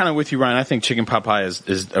likes. I'm kind of with you, Ryan. I think chicken pot pie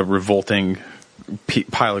is a revolting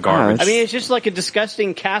pile of garbage. I mean, it's just like a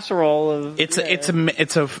disgusting casserole of. It's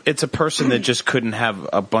a person that just couldn't have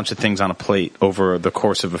a bunch of things on a plate over the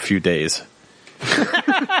course of a few days.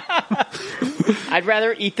 I'd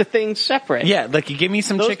rather eat the things separate. Yeah, like you give me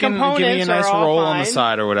some Those chicken, give me a components nice are all roll on the fine.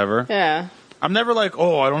 side or whatever. Yeah. I'm never like,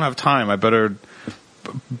 oh, I don't have time. I better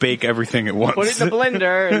bake everything at once Put it in the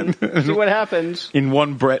blender and see what happens. in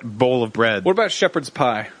one bowl of bread. What about shepherd's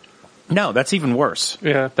pie? No, that's even worse.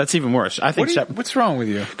 Yeah. That's even worse. I think What's wrong with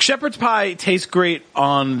you? shepherd's pie tastes great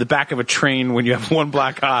on the back of a train when you have one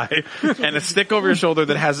black eye and a stick over your shoulder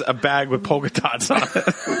that has a bag with polka dots on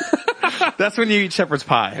it. That's when you eat shepherd's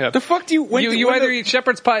pie. Yeah. The fuck do you? You either eat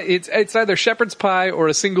shepherd's pie. It's either shepherd's pie or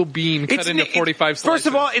a single bean cut into 45 slices. First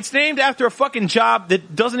of all, it's named after a fucking job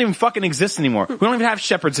that doesn't even fucking exist anymore. We don't even have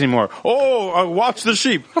shepherds anymore. Oh, watch the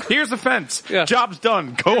sheep. Here's the fence. Yeah. Job's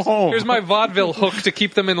done. Go home. Here's my vaudeville hook to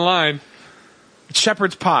keep them in line.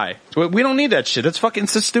 shepherd's pie. We don't need that shit. It's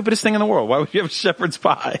the stupidest thing in the world. Why would you have shepherd's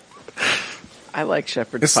pie? I like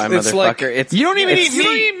shepherd's pie, it's like- motherfucker. You don't even eat You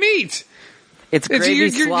don't meat. eat meat. It's gravy you're-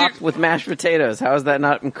 slop with mashed potatoes. How is that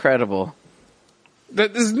not incredible?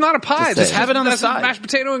 This is not a pie. Just This say have it on the that's side. mashed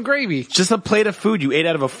potato and gravy. Just a plate of food you ate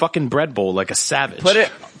out of a fucking bread bowl like a savage.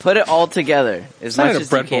 Put it all together as not much a as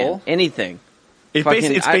bread you can. bowl. Anything. It's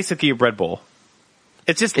fucking- basically a bread bowl.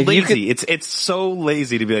 It's just If you lazy. It's so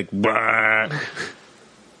lazy to be like, "Bah."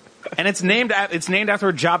 And it's named after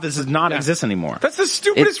a job that does not exist anymore. That's the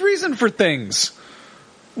stupidest reason for things.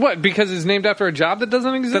 What? Because it's named after a job that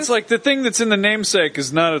doesn't exist? That's like the thing that's in the namesake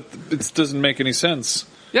is not. It doesn't make any sense.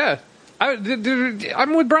 Yeah.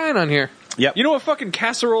 I'm with Brian on here. Yep. You know, a fucking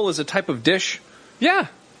casserole is a type of dish. Yeah.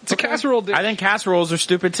 It's a casserole dish. I think casseroles are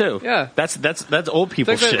stupid too. Yeah. That's old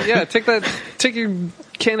people Take that, shit. yeah, take your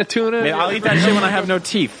can of tuna. Man, I'll eat that shit when I have no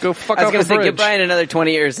teeth. Go fuck I was off going the to say, bridge. give Brian another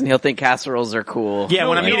 20 years and he'll think casseroles are cool. Yeah,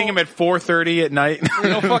 when I'm you eating don't- them at 4:30 at night. You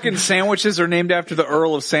know, fucking sandwiches are named after the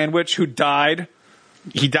Earl of Sandwich, who died.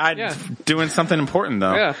 He died Yeah. doing something important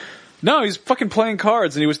though. Yeah. No, he's fucking playing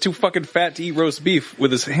cards, and he was too fucking fat to eat roast beef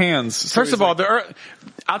with his hands. So First he's of all, like,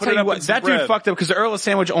 I'll Put tell it you up what, with some that dude bread. fucked up because the Earl of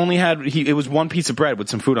Sandwich only it was one piece of bread with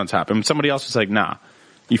some food on top. And somebody else was like, nah,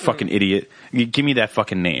 you fucking idiot. Give me that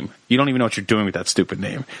fucking name. You don't even know what you're doing with that stupid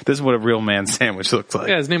name. This is what a real man's sandwich looks like.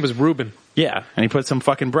 Yeah, his name was Reuben. Yeah, and he put some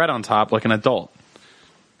fucking bread on top like an adult.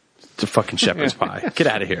 It's a fucking shepherd's pie. Get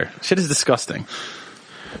out of here. Shit is disgusting.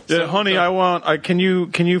 Yeah, honey, can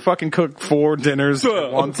you fucking cook 4 dinners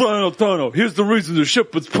at once? Brian Altano. Here's the reason the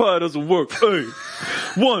shepherd's pie doesn't work. Hey,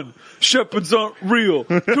 1, shepherds aren't real.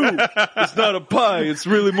 2, it's not a pie. It's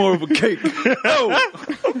really more of a cake.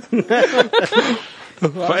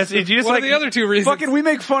 But you just What like are the other 2 reasons? Fucking, we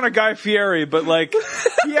make fun of Guy Fieri, but like,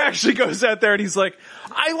 he actually goes out there and he's like,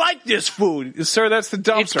 I like this food. Sir, that's the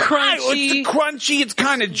dumpster. It's crunchy. It's crunchy, it's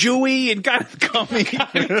kind of dewy and kind of gummy.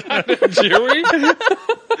 Chewy?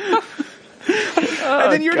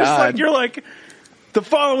 And then God. you're like, the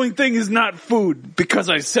following thing is not food because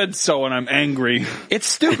I said so and I'm angry. It's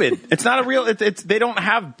stupid. It's not a real. They don't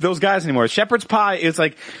have those guys anymore. Shepherd's pie is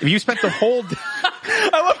like if you spent the whole.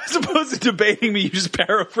 I love as opposed to debating me, you just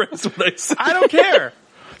paraphrase what I said. I don't care.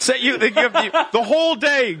 Say they give you the whole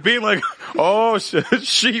day being like, oh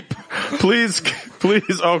sheep, please,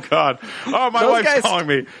 oh God, oh my Those wife's guys- calling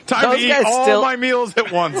me. Time to those eat guys all still- my meals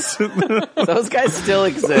at once. Those guys still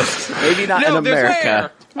exist. Maybe not in there's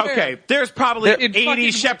America. Okay, there's probably It 80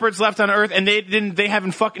 fucking- shepherds left on Earth, and they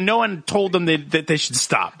haven't fucking. No one told them that they should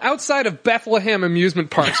stop. Outside of Bethlehem amusement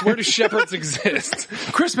parks, where do shepherds exist?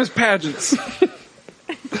 Christmas pageants.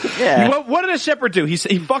 Yeah. What did a shepherd do? He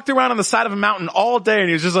fucked around on the side of a mountain all day, and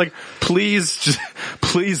he was just like, please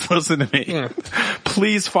listen to me.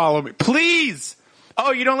 Please follow me. Please!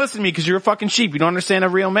 Oh, you don't listen to me because you're a fucking sheep. You don't understand a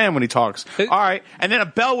real man when he talks. All right. And then a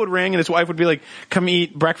bell would ring and his wife would be like, come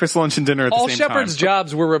eat breakfast, lunch, and dinner at the same time. All shepherds'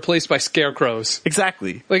 jobs were replaced by scarecrows.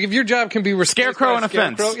 Exactly. Like, if your job can be replaced Scarecrow and a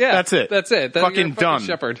fence. Yeah, That's it. That's it. Fucking done.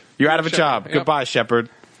 Shepherd. You're out of a job. Yep. Goodbye, shepherd.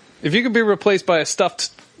 If you could be replaced by a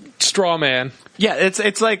stuffed straw man. Yeah,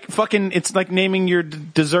 it's like fucking, it's like naming your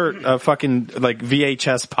dessert a fucking, like,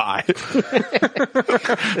 VHS pie.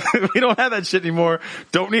 We don't have that shit anymore.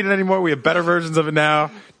 Don't need it anymore. We have better versions of it now.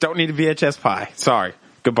 Don't need a VHS pie. Sorry.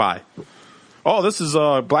 Goodbye. Oh, this is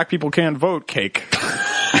Black People Can't Vote cake.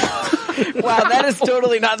 Wow, that is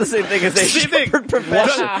totally not the same thing as a shepherd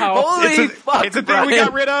profession. Wow. Holy fuck, It's a thing we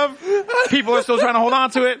got rid of. People are still trying to hold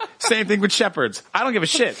on to it. Same thing with shepherds. I don't give a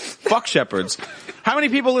shit. Fuck shepherds. How many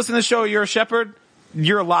people listen to the show? You're a shepherd?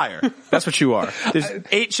 You're a liar. That's what you are. There's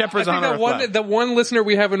 8 shepherds on Earth left. The one listener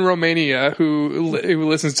we have in Romania who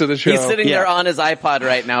listens to the show. He's sitting there on his iPod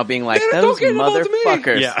right now being like, those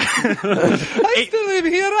motherfuckers. Yeah. I still live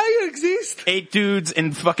here. I exist. 8 dudes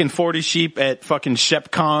and fucking 40 sheep at fucking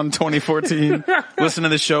ShepCon 2014. Listen to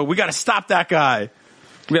the show. We gotta stop that guy.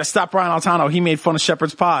 We gotta stop Brian Altano. He made fun of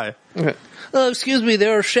shepherd's pie. Oh, excuse me,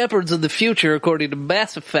 there are shepherds in the future, according to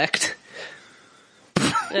Mass Effect.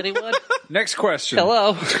 Anyone? Next question.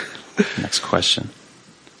 Hello. Next question.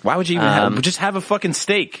 Why would you even just have a fucking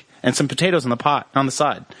steak and some potatoes in the pot on the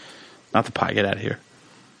side? Not the pie. Get out of here.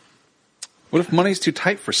 What if money's too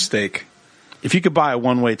tight for steak? If you could buy a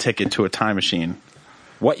one-way ticket to a time machine,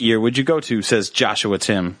 what year would you go to? Says Joshua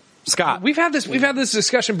Tim. Scott. We've had this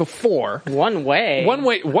discussion before. One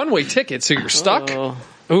way ticket, so you're stuck. Oh.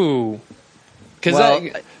 Ooh. Well,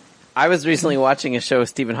 I was recently watching a show with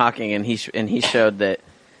Stephen Hawking, and he showed that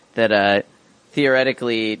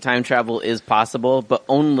theoretically time travel is possible, but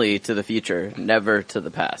only to the future, never to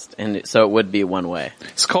the past, and so it would be one way.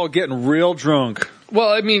 It's called getting real drunk. Well,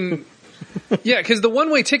 I mean, yeah, because the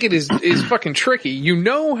one-way ticket is fucking tricky. You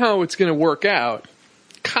know how it's going to work out,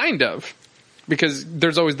 kind of, because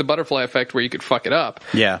there's always the butterfly effect where you could fuck it up.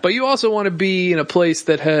 Yeah. But you also want to be in a place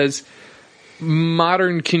that has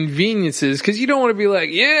modern conveniences, because you don't want to be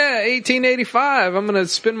like, yeah, 1885, I'm going to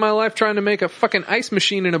spend my life trying to make a fucking ice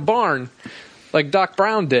machine in a barn, like Doc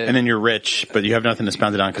Brown did. And then you're rich, but you have nothing to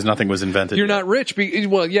spend it on because nothing was invented. You're yet. not rich.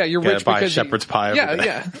 You're rich buy because shepherd's pie.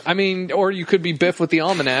 Yeah. I mean, or you could be Biff with the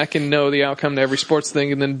almanac and know the outcome to every sports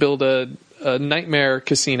thing, and then build a nightmare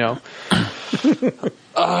casino.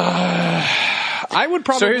 I would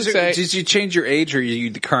probably say... Did you change your age, or are you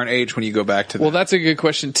the current age when you go back to that? Well, that's a good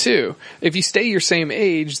question, too. If you stay your same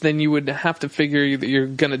age, then you would have to figure that you're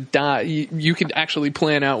going to die. You could actually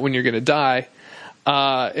plan out when you're going to die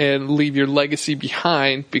and leave your legacy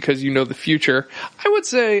behind because you know the future. I would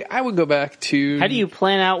say I would go back to... How do you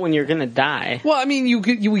plan out when you're going to die? Well, I mean, you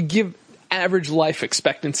would give average life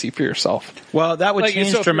expectancy for yourself. Well, that would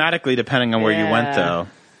change dramatically depending on where you went, though.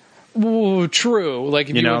 Ooh, true. Like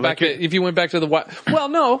if you went back to the well,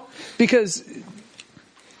 no, because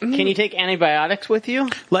can you take antibiotics with you?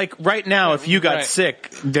 Like right now, if you got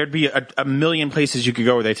sick, there'd be a million places you could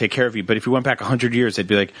go where they take care of you. But if you went back 100 years, they'd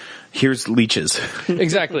be like, "Here's leeches."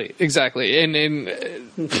 Exactly. And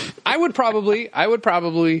I would probably. I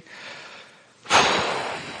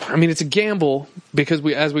mean, it's a gamble because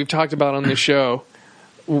as we've talked about on this show,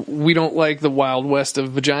 we don't like the Wild West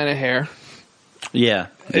of vagina hair. Yeah.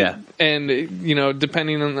 And,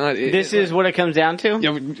 depending on that... This is what it comes down to?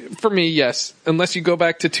 Yeah, for me, yes. Unless you go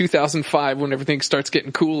back to 2005 when everything starts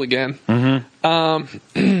getting cool again.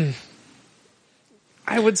 Mm-hmm.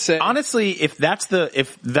 I would say... Honestly, if that's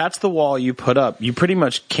the wall you put up, you pretty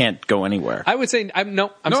much can't go anywhere. I would say... I'm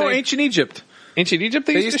saying, ancient Egypt. Ancient Egypt,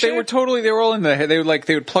 they were all in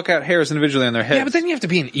they would pluck out hairs individually on their heads. Yeah, but then you have to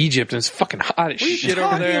be in Egypt and it's fucking hot as shit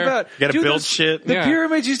over there. About? You gotta build shit. The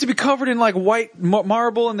pyramids used to be covered in like white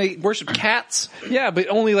marble and they worshiped cats. Yeah, but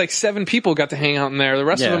only like 7 people got to hang out in there. The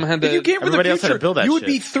rest of them had to... If you came from the future, build that you would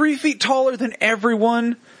be 3 feet taller than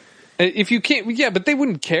everyone. If you can't, yeah, but they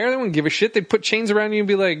wouldn't care. They wouldn't give a shit. They'd put chains around you and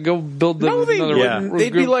be like, "Go build the." No,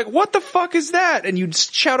 they'd be like, "What the fuck is that?" And you'd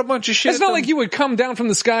shout a bunch of shit. It's not like you would come down from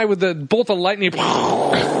the sky with a bolt of lightning.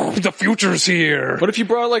 The future's here. What if you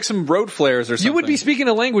brought like some road flares or something? You would be speaking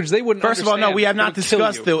a language they wouldn't. First of all, no, we have not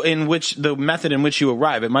discussed the method in which you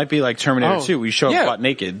arrive. It might be like Terminator 2, where you show up butt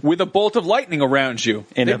naked with a bolt of lightning around you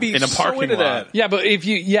in a parking lot. Yeah, but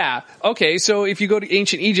okay. So if you go to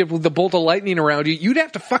ancient Egypt with the bolt of lightning around you, you'd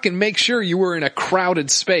have to fucking make sure you were in a crowded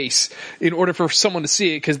space in order for someone to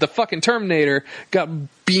see it, because the fucking Terminator got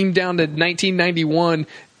beamed down to 1991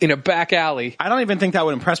 in a back alley. I don't even think that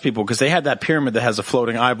would impress people because they had that pyramid that has a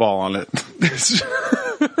floating eyeball on it. That's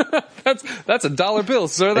That's a dollar bill,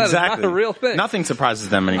 sir. That's Exactly. not a real thing. Nothing surprises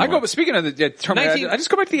them anymore. I go. Speaking of the Terminator, I just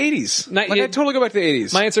go back to the 80s. I totally go back to the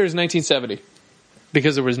 80s. My answer is 1970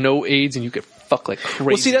 because there was no AIDS and you could fuck like crazy.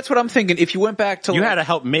 Well, see, that's what I'm thinking. If you went back to you had to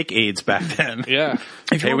help make AIDS back then. Yeah.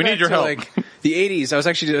 If you Hey, went we back need your to, help. Like the 80s, I was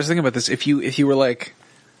thinking about this. If you were like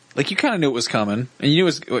you kind of knew it was coming, and you knew it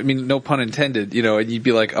was. I mean, no pun intended. You know, and you'd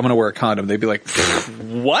be like, "I'm going to wear a condom." They'd be like,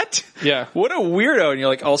 "What? Yeah. What a weirdo!" And you're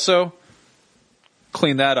like, "Also,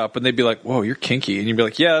 clean that up." And they'd be like, "Whoa, you're kinky." And you'd be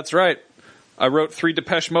like, "Yeah, that's right. I wrote 3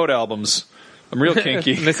 Depeche Mode albums. I'm real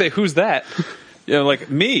kinky." And they say, "Who's that?" You know, like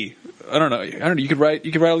me. I don't know. You could write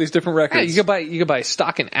all these different records. Yeah, you could buy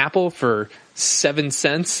stock in Apple for 7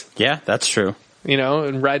 cents. Yeah, that's true. You know,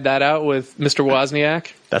 and ride that out with Mr. Wozniak.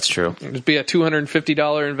 That's true. Just be a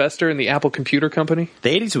 $250 investor in the Apple Computer Company. The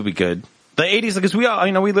 80s would be good. The 80s, because we all,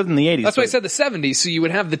 we lived in the 80s. That's why I said the 70s. So you would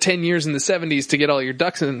have the 10 years in the 70s to get all your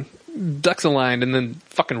ducks aligned, and then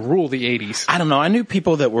fucking rule the 80s. I don't know. I knew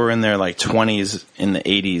people that were in their like 20s in the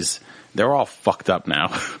 80s. They're all fucked up now.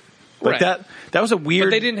 Like Right. that was a weird. But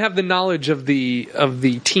they didn't have the knowledge of the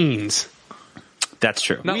teens. That's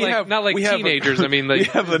true. Not like teenagers. I mean, we like,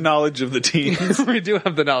 have the knowledge of the teens. we do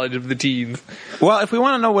have the knowledge of the teens. Well, if we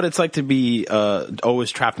want to know what it's like to be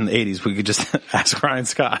always trapped in the 80s, we could just ask Ryan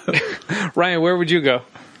Scott. Ryan, where would you go?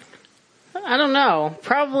 I don't know.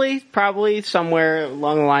 Probably somewhere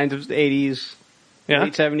along the lines of the 80s, Yeah.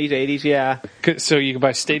 late 70s, 80s. Yeah. So you could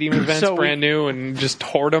buy stadium events So brand new and just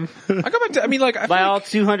hoard them. I go back to. I mean, like I Buy feel all like,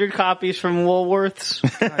 200 copies from Woolworths.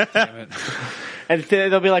 damn it. And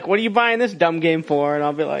they'll be like, "What are you buying this dumb game for?" And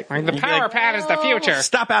I'll be like, The Power Pad is the future.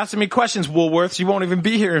 Stop asking me questions, Woolworths. You won't even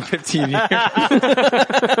be here in 15 years.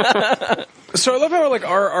 So I love how like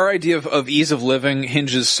our idea of ease of living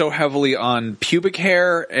hinges so heavily on pubic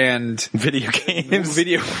hair and Video games.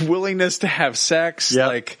 video willingness to have sex. Yep.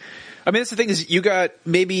 Like, I mean, that's the thing is you got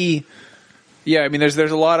maybe. Yeah, I mean, there's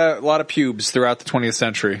a lot of pubes throughout the 20th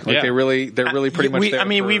century. Like Yeah. they're really pretty much.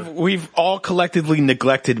 There we've all collectively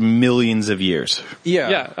neglected millions of years,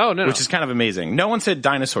 Yeah. Oh, no. which is kind of amazing. No one said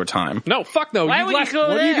dinosaur time. No, fuck no. Why You'd would you last, go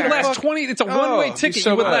what are you there? gonna last 20? It's a one-way it'd be ticket.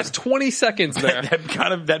 so You would bad. last 20 seconds there.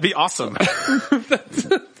 That'd be awesome.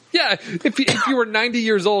 Yeah, if you were 90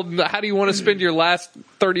 years old, how do you want to spend your last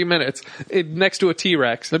 30 minutes next to a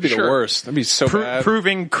T-Rex? That'd be the worst. That'd be so bad.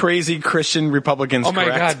 Proving crazy Christian Republicans Oh my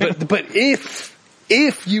correct. god! But if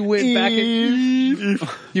you went back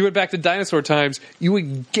you went back to dinosaur times, you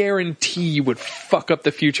would guarantee you would fuck up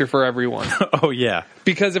the future for everyone. Oh yeah.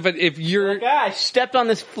 Because if you're "Gosh, stepped on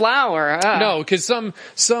this flower." Ah. no, because some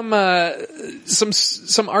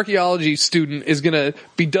archaeology student is gonna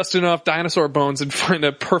be dusting off dinosaur bones and find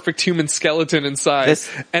a perfect human skeleton inside,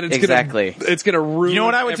 and it's gonna ruin. You know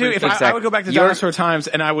what I would do if I would go back to dinosaur times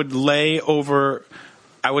and I would lay over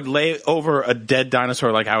a dead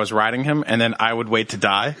dinosaur like I was riding him, and then I would wait to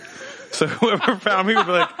die. So whoever found me would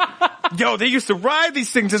be like, "Yo, they used to ride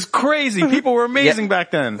these things. It's crazy. People were amazing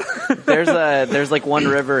back then." There's like one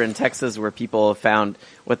river in Texas where people have found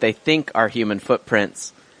what they think are human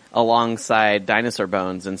footprints alongside dinosaur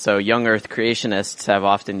bones, and so young Earth creationists have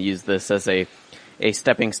often used this as a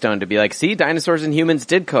stepping stone to be like, see, dinosaurs and humans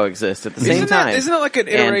did coexist at the same time. Isn't that like an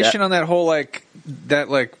iteration on that whole like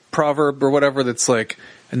proverb or whatever that's like,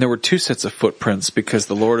 and there were 2 sets of footprints because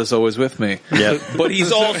the Lord is always with me. Yeah. But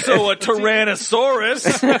he's also a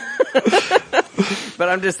Tyrannosaurus. But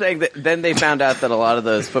I'm just saying that then they found out that a lot of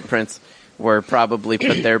those footprints were probably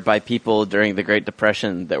put there by people during the Great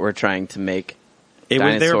Depression that were trying to make They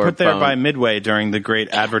were put there bone. by Midway during the great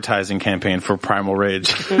advertising campaign for Primal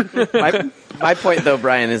Rage. My point, though,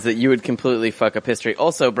 Brian, is that you would completely fuck up history.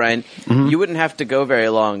 Also, Brian, you wouldn't have to go very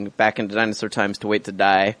long back into dinosaur times to wait to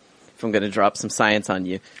die. If I'm going to drop some science on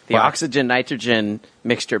you, the oxygen-nitrogen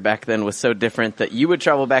mixture back then was so different that you would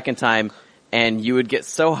travel back in time and you would get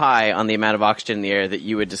so high on the amount of oxygen in the air that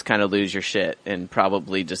you would just kind of lose your shit and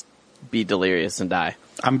probably just be delirious and die.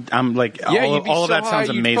 I'm like, Yeah, all of that sounds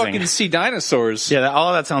You'd amazing. fucking see dinosaurs. Yeah, all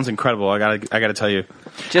of that sounds incredible. I gotta tell you.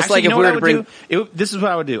 Just Actually, like you if know we what were to I bring... would do? This is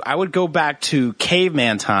what I would do. I would go back to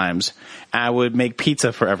caveman times. And I would make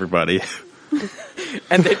pizza for everybody.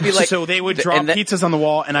 And they'd be like... So they would drop pizzas on the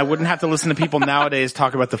wall, and I wouldn't have to listen to people nowadays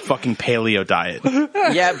talk about the fucking paleo diet.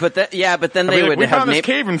 but then they would we have found this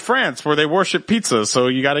cave in France where they worship pizza, so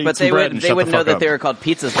you gotta eat But some bread and they shut would the know fuck that up. they were called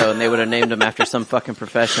pizzas, though, and they would have named them after some fucking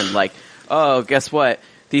profession. Like, oh, guess what?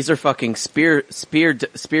 These are fucking spear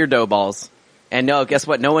dough balls. And no, guess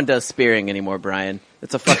what? No one does spearing anymore, Brian.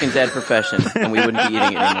 It's a fucking dead profession, and we wouldn't be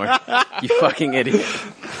eating it anymore. You fucking idiot.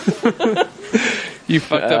 You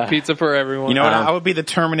fucked up pizza for everyone. You know what? I would be the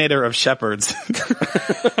Terminator of shepherds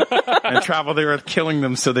and travel the earth killing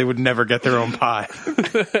them so they would never get their own pie.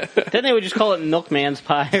 Then they would just call it Milkman's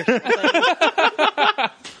Pie.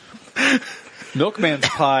 Milkman's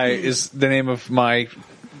Pie is the name of my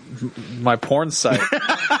porn site.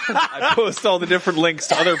 I post all the different links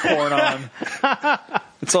to other porn on.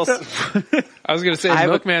 It's also. I was going to say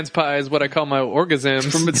Milkman's Pie is what I call my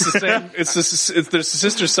orgasms. It's the same. There's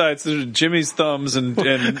sister sites. There's Jimmy's Thumbs and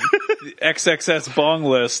XXS Bong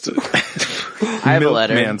List. I have a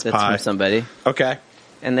letter Milkman's that's Pie. from somebody, Okay.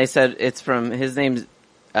 and they said it's from his name's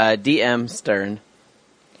DM Stern,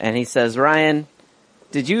 and he says, Ryan,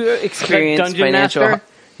 did you experience Dungeon financial? Master?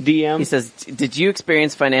 DM? He says, did you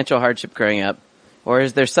experience financial hardship growing up? Or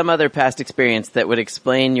is there some other past experience that would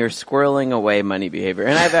explain your squirreling away money behavior?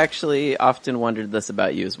 And I've actually often wondered this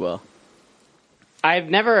about you as well. I've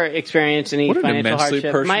never experienced any What an financial immensely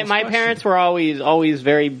hardship. personal My question. parents were always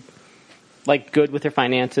very good with their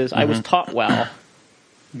finances. I was taught well.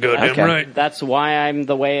 Good and Okay. right. That's why I'm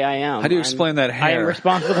the way I am. How do you explain that hair? I am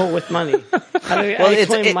responsible with money. How do I Well,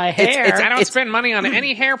 explain my hair? I don't spend money on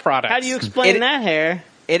any hair products. How do you explain that hair?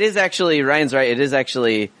 It is actually, Ryan's right, it is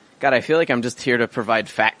actually, God, I feel like I'm just here to provide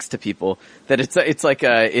facts to people. That it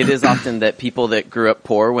is often that people that grew up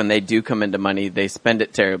poor, when they do come into money, they spend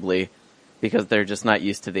it terribly because they're just not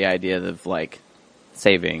used to the idea of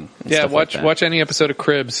saving. And stuff like that. watch any episode of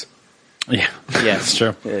Cribs. Yeah. Yeah, That's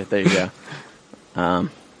true. There you go.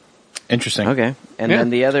 Interesting. Okay. And Yeah. then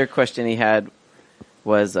the other question he had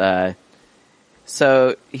was,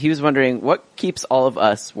 so he was wondering, what keeps all of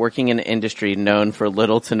us working in an industry known for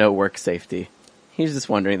little to no work safety? He's just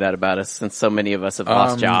wondering that about us, since so many of us have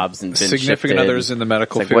lost jobs and been significant shifted. others in the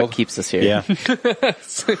medical It's field. what keeps us here? Yeah.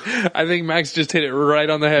 I think Max just hit it right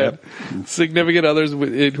on the head. Significant others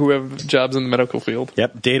who have jobs in the medical field.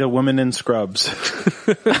 Yep. Data women in scrubs.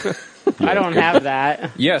 I don't have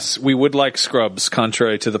that. Yes, we would like Scrubs,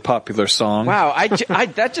 contrary to the popular song. Wow,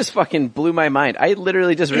 that just fucking blew my mind. I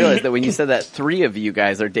literally just realized that when you said that, 3 of you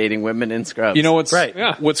guys are dating women in scrubs. You know what's Right.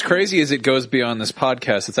 Yeah. What's crazy is it goes beyond this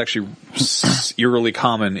podcast. It's actually eerily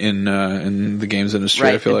common in the games industry.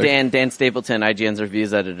 I right? feel like. Dan Stapleton, IGN's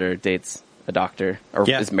reviews editor, dates a doctor or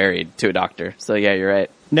Yeah. is married to a doctor. So yeah, you're right.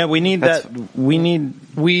 No, we need That's- that.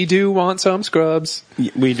 We do want some scrubs.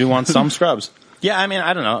 do want some scrubs. Yeah, I mean,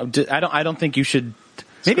 I don't know. I don't think you should.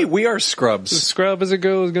 Maybe we are Scrubs. Scrub as it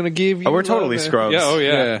goes is going to give you. Oh, we're totally love. scrubs. Yeah. Oh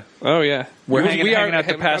yeah. Yeah. Oh yeah. We're We hanging are out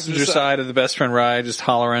the passenger side of the best friend ride, just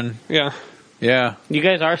hollering. Yeah. Yeah, You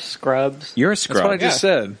guys are scrubs. You're a scrub. that's what I just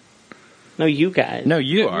said. No, you guys. No,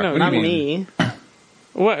 you are. no, What do not you mean? me.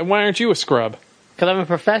 Why aren't you a scrub? Because I'm a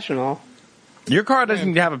professional. Your car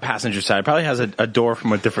doesn't have a passenger side. It probably has a door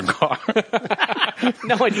from a different car.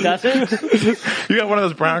 No, it doesn't. You got one of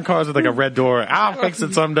those brown cars with a red door. I'll fix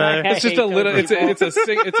it someday. It's just hate a little. those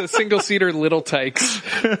It's a single seater little tykes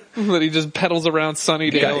that he just pedals around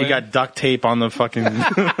Sunnydale. You got duct tape on the fucking on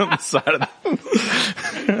the side of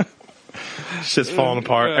the... It's just falling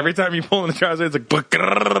apart. Every time you pull in the driveway, it's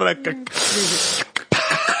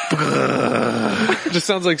It just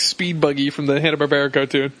sounds like Speed Buggy from the Hanna-Barbera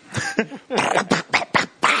cartoon.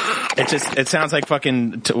 it sounds like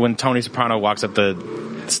fucking when Tony Soprano walks up the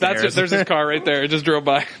stairs. That's it. There's his car right there. It just drove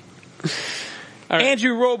by. right.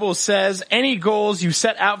 Andrew Robles says, any goals you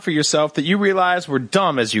set out for yourself that you realized were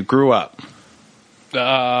dumb as you grew up? Be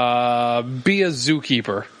a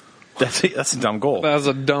zookeeper. That's a dumb goal. That was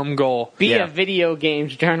a dumb goal. Be Yeah. a video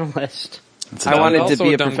games journalist. I wanted to also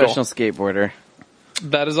be a a dumb professional skateboarder.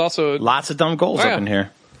 That is also. Lots of dumb goals Oh, yeah. up in here.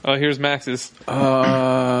 Oh, here's Max's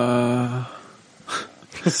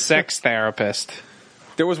sex therapist.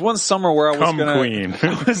 There was one summer where I was Come gonna. queen.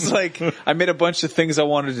 I was like, I made a bunch of things I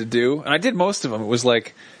wanted to do, and I did most of them. It was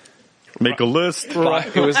like, Make a list. it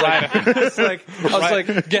was like, I was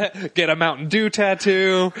like, Get a Mountain Dew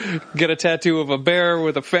tattoo. Get a tattoo of a bear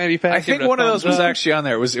with a fanny pack. I think give it a one of those thumbs was up. actually on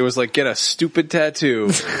there. It was like, get a stupid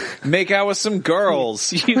tattoo, make out with some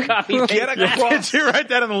girls, You copy get a Did cross, you write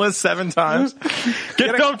that on the list 7 times?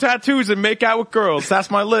 Get dumb tattoos and make out with girls.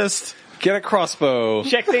 That's my list. get a crossbow,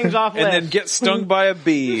 check things off and list. then get stung by a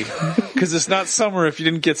bee. Because it's not summer if you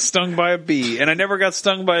didn't get stung by a bee. And I never got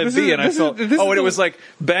stung by a bee. And I thought, and it was like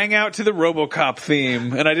bang out to the RoboCop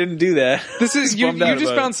theme. And I didn't do that. This is you. Bummed out You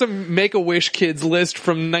just about found some Make-A-Wish kids list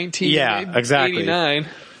from 1989. Yeah,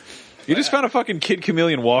 You just found a fucking Kid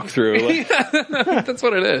Chameleon walkthrough. Like, That's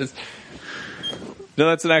what it is. no,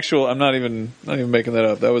 that's an actual. I'm not even making that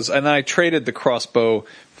up. That was, and I traded the crossbow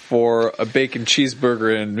for a bacon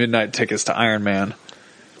cheeseburger and midnight tickets to Iron Man.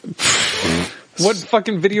 What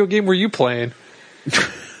fucking video game were you playing?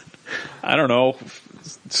 I don't know.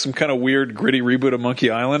 some kind of weird, gritty reboot of Monkey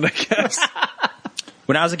Island, I guess.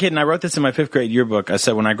 When I was a kid, and I wrote this in my 5th grade yearbook, I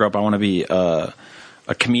said when I grow up, I want to be a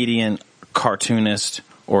comedian, cartoonist,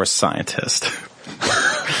 or a scientist.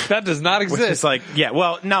 That does not exist. Which is like, yeah,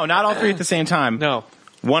 well, no, not all three at the same time. No.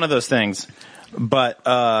 One of those things. But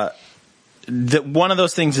one of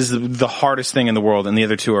those things is the hardest thing in the world, and the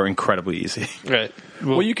other two are incredibly easy. Right.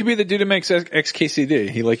 Well, you could be the dude who makes XKCD.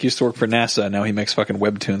 He used to work for NASA, and now he makes fucking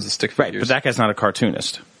webtoons and stick figures. Right, but that guy's not a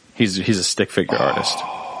cartoonist. He's a stick figure artist.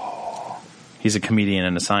 He's a comedian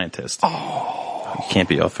and a scientist. You can't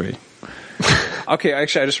be all three. Okay,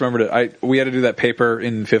 actually, I just remembered it. We had to do that paper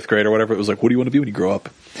in 5th grade or whatever. It was like, what do you want to be when you grow up?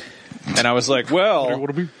 And I was like, well...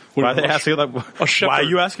 Why are they asking like? Why are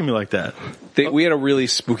you asking me like that? We had a really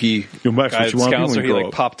spooky Max, guy what you wanna be scout, when so you he grow like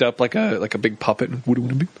up? popped up like a big puppet. What do you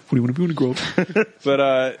want to be? What do you want to be when you grow up?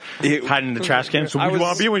 But hiding in the trash can. So what do you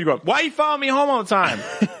want to be when you grow up? Why are you following me home all the time?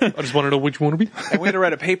 I just want to know which you want to be. And we had to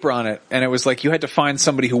write a paper on it, and it was like you had to find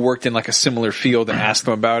somebody who worked in like a similar field and ask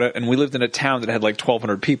them about it. And we lived in a town that had like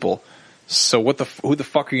 1,200 people. So who the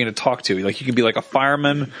fuck are you going to talk to? Like you can be like a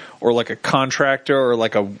fireman or like a contractor or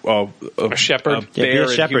like a shepherd. Be bear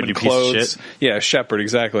a shepherd, in you human piece of clothes. shit. Yeah, a shepherd,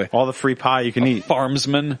 exactly. All the free pie you can eat.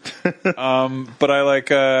 Farmsman. But I went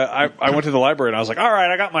to the library and I was like, all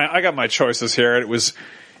right, I got my choices here. And it was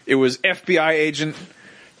FBI agent,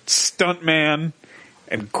 stuntman,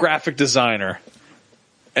 and graphic designer.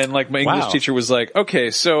 And like my English teacher was like, okay,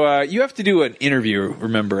 so you have to do an interview,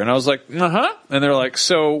 remember? And I was like, uh-huh. And they're like,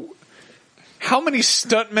 so how many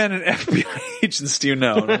stuntmen and FBI agents do you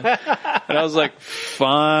know? And I was like,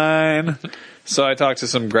 fine. So I talked to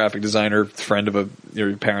some graphic designer friend of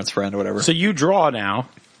your parents' friend or whatever. So you draw now.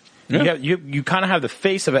 Yeah. You kind of have the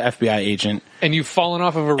face of an FBI agent, And you've fallen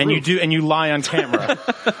off of a roof. and you lie on camera.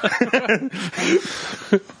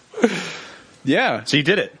 Yeah, So you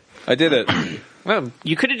did it. I did it.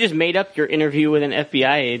 You could have just made up your interview with an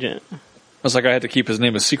FBI agent. I was like, I had to keep his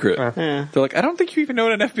name a secret. Yeah. They're like, I don't think you even know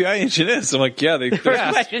what an FBI agent is. I'm like, yeah. First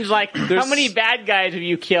question's like, how many bad guys have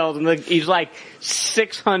you killed? And he's like,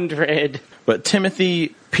 600. But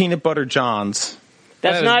Timothy Peanut Butter Johns.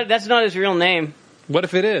 That's not his real name. What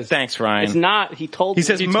if it is? Thanks, Ryan. It's not. He told He me.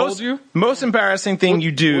 says He most told you? most embarrassing thing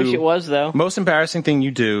you do. Wish it was, though. Most embarrassing thing you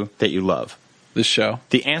do that you love. This show.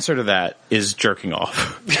 The answer to that is jerking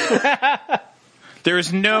off.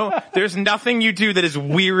 There's nothing you do that is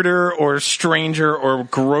weirder or stranger or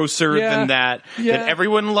grosser than that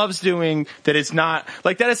everyone loves doing, that is not,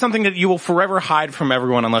 like, that is something that you will forever hide from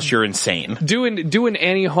everyone unless you're insane. Do an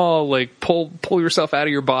Annie Hall, like, pull yourself out of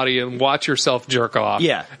your body and watch yourself jerk off.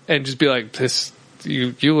 Yeah. And just be like,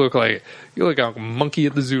 you look like a monkey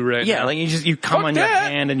at the zoo right now. Yeah, like you come Fuck on your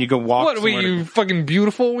that. hand and you go walk. What, were somewhere you fucking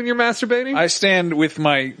beautiful when you're masturbating? I stand with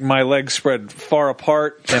my legs spread far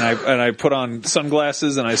apart, and I put on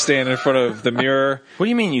sunglasses, and I stand in front of the mirror. What do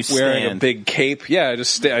you mean you wearing stand? a big cape? Yeah, I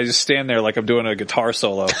just stand there like I'm doing a guitar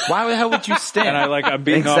solo. Why the hell would you stand? And I'm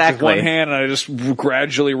beating off with Exactly. one hand, and I just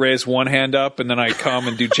gradually raise one hand up, and then I come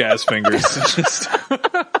and do jazz fingers.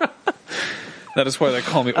 That is why they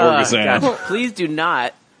call me Orgazan. God. Please do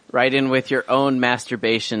not write in with your own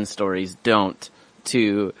masturbation stories. Don't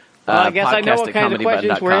to I guess I know podcast what at kinds of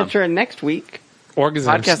questions we're comedybutton.com. answering next week. Orgasm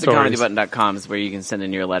Podcast at stories. comedybutton.com is where you can send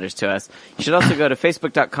in your letters to us. You should also go to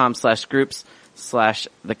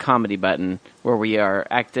facebook.com/groups/thecomedybutton, where we are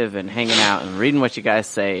active and hanging out and reading what you guys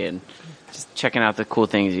say and just checking out the cool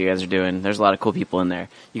things you guys are doing. There's a lot of cool people in there.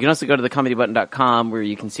 You can also go to thecomedybutton.com, where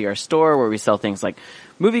you can see our store, where we sell things like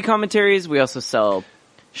movie commentaries. We also sell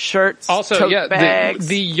shirts, Also, tote bags.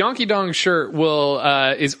 the Yankee Dong shirt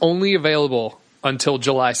is only available until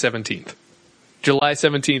July 17th. July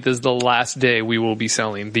 17th is the last day we will be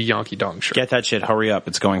selling the Yankee Dong shirt. Get that shit. Hurry up.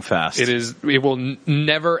 It's going fast. It will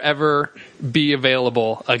never ever be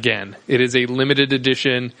available again. It is a limited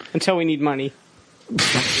edition. Until we need money.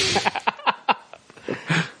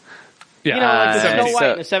 Yeah, You know, like the Snow so- White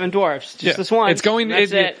and the Seven Dwarfs. Just this one. It's going.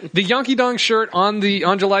 That's it. The Yankee Dong shirt on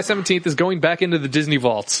July 17th is going back into the Disney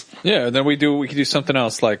vaults. Yeah, and then we could do something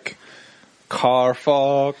else like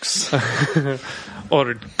Carfax,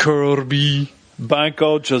 Or Kirby.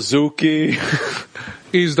 Banco Jazuki.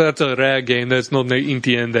 Is that a rare game? That's not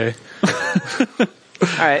entiende. All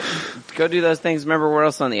right, go do those things. Remember, we're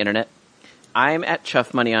also on the internet. I'm at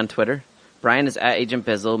Chuff Money on Twitter. Brian is at Agent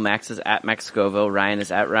Bizzle. Max is at Max Scoville. Ryan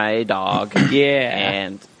is at Rye Dog. Yeah.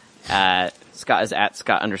 And Scott is at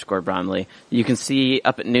Scott_Bromley. You can see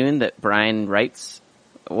up at noon that Brian writes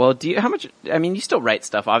Well, how much? I mean, you still write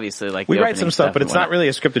stuff, obviously. Like we the write some opening stuff, but and it's not whatnot. really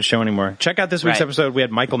a scripted show anymore. Check out this week's Right. episode. We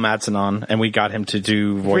had Michael Madsen on, and we got him to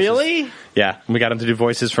do voices. Really? Yeah, we got him to do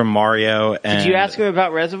voices from Mario. And Did you ask him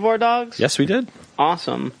about Reservoir Dogs? Yes, we did.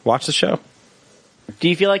 Awesome. Watch the show. Do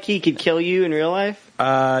you feel like he could kill you in real life?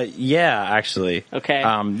 Yeah, actually. Okay.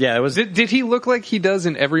 Yeah, it was. Did he look like he does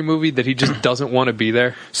in every movie that he just doesn't want to be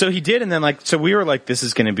there? So he did, and then so we were like, this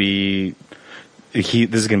is going to be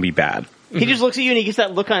bad. He just looks at you and he gets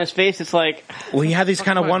that look on his face. It's like, Well, he had these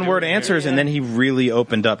kind of am I one-word doing answers, here? and then he really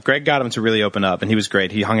opened up. Greg got him to really open up, and he was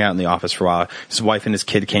great. He hung out in the office for a while. His wife and his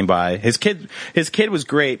kid came by. His kid was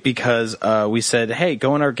great because we said, hey,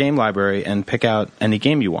 go in our game library and pick out any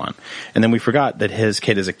game you want. And then we forgot that his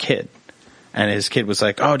kid is a kid. And his kid was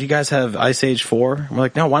like, oh, do you guys have Ice Age 4? And we're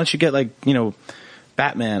like, no, why don't you get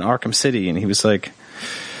Batman, Arkham City? And he was like,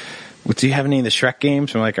 well, do you have any of the Shrek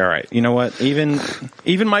games? I'm like, all right, you know what? Even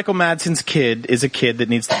Michael Madsen's kid is a kid that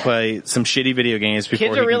needs to play some shitty video games before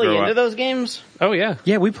kids he are can really grow into up. those games. Oh yeah.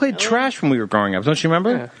 Yeah, we played trash when we were growing up. Don't you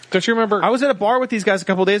remember? Yeah. Don't you remember? I was at a bar with these guys a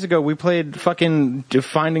couple days ago. We played fucking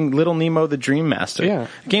Finding Little Nemo the Dream Master. Yeah.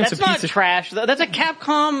 The game's That's a not piece of trash. That's a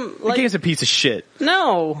Capcom. the Like, game's a piece of shit.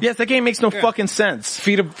 no. Yes, that game makes no fucking sense.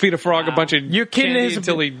 feed a frog a bunch of Your kid candy is a-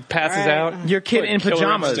 until he passes All right. out. Your kid in Killer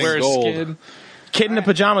pajamas. Instinct Wear a Gold. skid. Kid in the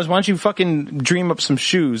pajamas. Why don't you fucking dream up some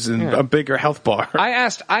shoes and Yeah. a bigger health bar? I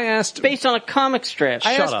asked Based on a comic strip.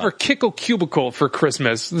 I Shut asked up. for Kickle Cubicle for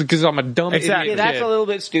Christmas because I'm a dumb Exactly. idiot That's kid. a little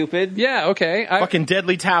bit stupid. Yeah, okay. Fucking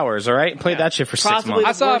Deadly Towers, all right? Played that shit for 6 Possibly months.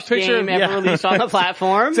 I saw a the worst picture game of- ever yeah. released on the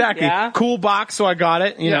platform. Exactly. Yeah. Cool box, so I got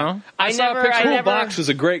it, you know? I saw a picture. I Cool never- Box was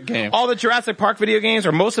a great game. All the Jurassic Park video games,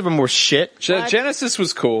 or most of them, were shit. Genesis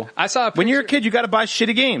was cool. I saw a picture. When you're a kid, you gotta buy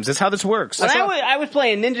shitty games. That's how this works. When I was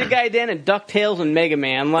playing Ninja Gaiden and DuckTales and Mega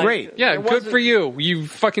Man. Like, Great. Yeah, there good wasn't- for you. You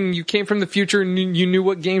came from the future and you knew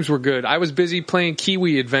what games were good. I was busy playing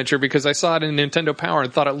Kiwi Adventure because I saw it in Nintendo Power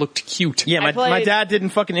and thought it looked cute. Yeah, my played- dad didn't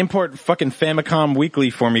fucking import fucking Famicom Weekly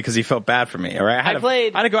for me because he felt bad for me, all right? I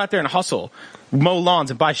had to go out there and hustle, mow lawns,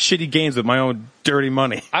 and buy shitty games with my own dirty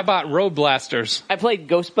money. I bought Road Blasters. I played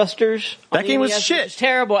Ghostbusters. That on the game was NES, shit. which was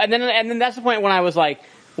terrible. And then that's the point when I was like,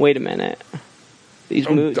 wait a minute. These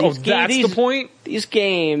movies. That's the point? These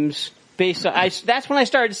games based on. That's when I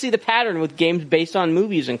started to see the pattern with games based on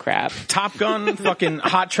movies and crap. Top Gun, fucking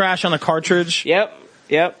hot trash on a cartridge. Yep.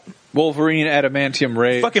 Wolverine Adamantium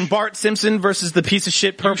Rage. Fucking Bart Simpson versus the piece of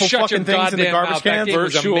shit purple shut fucking your things in the goddamn garbage mouth. That cans. game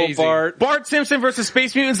was Virtual amazing. Bart. Bart Simpson versus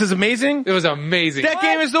Space Mutants is amazing. It was amazing. That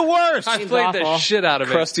game is the worst. I Seems played the awful. shit out of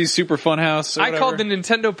it. Krusty's Super Funhouse. or I called the whatever.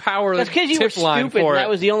 Nintendo Power That's because you were tip line stupid. for And it. that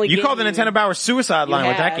was the only. You game called the Nintendo Power suicide line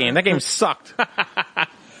with that had. game. That game sucked.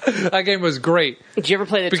 That game was great Did you ever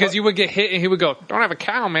play the? because you would get hit and he would go, "Don't have a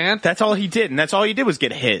cow, man." That's all he did, and that's all he did was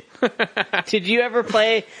get hit. Did you ever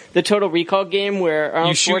play the Total Recall game where Arnold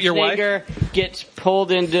You shoot your wife? Schwarzenegger gets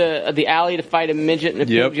pulled into the alley to fight a midget in a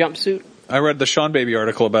Yep. pink jumpsuit, I read the Sean Baby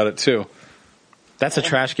article about it too. That's a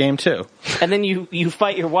trash game too. and then you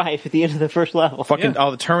fight your wife at the end of the first level? Fucking all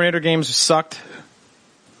the Terminator games sucked.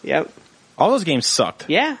 Yep. All those games sucked.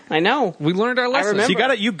 Yeah, I know. We learned our lessons.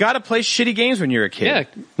 remember. So you gotta play shitty games when you're a kid. Yeah.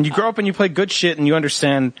 And you grow up and you play good shit and you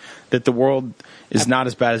understand that the world is not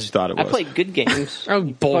as bad as you thought it I was. played good games. Oh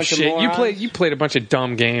Bunch of bullshit! You morons. played a bunch of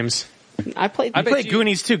dumb games. I played. I played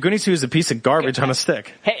Goonies too. Goonies 2 is a piece of garbage on a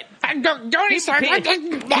stick. Hey, Goonies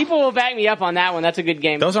people will back me up on that one. That's a good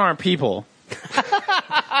game. Those aren't people.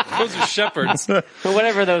 Those are shepherds.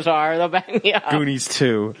 Whatever those are, they'll back me up. Goonies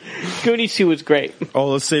 2. Goonies 2 was great. Oh,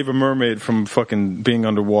 let's save a mermaid from fucking being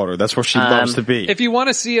underwater. That's where she loves to be. If you want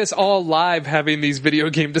to see us all live having these video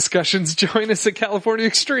game discussions, join us at California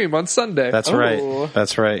Extreme on Sunday. That's Oh. right.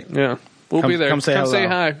 That's right. Yeah. We'll Come- be there. come say hello.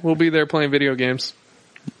 hi. We'll be there playing video games.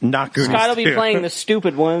 Not Goonies Scott will be 2. playing the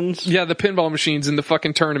stupid ones. Yeah, the pinball machines in the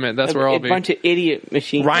fucking tournament. That's where a I'll be. bunch of idiot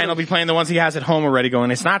machines. Ryan will be playing the ones he has at home already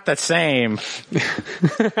going, it's not the same.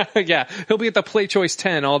 Yeah, he'll be at the Play Choice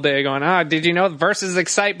 10 all day going, did you know Versus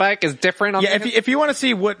Excite Bike is different on Yeah, the if you want to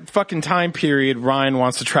see what fucking time period Ryan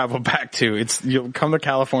wants to travel back to, you'll come to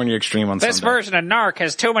California Extreme on Sunday. version of Narc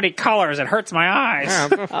has too many colors. It hurts my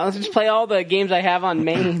eyes. I'll just play all the games I have on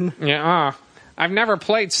MAME. Yeah, I've never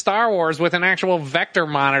played Star Wars with an actual vector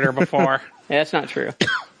monitor before. Yeah, that's not true.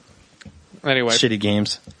 Anyway, Shitty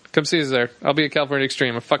games. come see us there. I'll be at California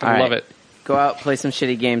Extreme. I fucking All right. love it. Go out, play some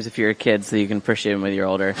shitty games if you're a kid so you can appreciate them when you're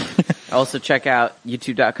older. Also check out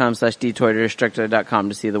youtube.com/detoydestructo.com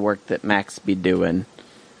to see the work that Max be doing.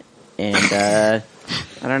 And, I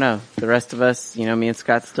don't know. The rest of us, me and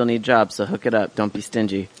Scott still need jobs, so hook it up. Don't be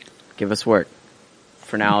stingy. Give us work.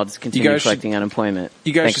 for now. I'll just continue collecting unemployment.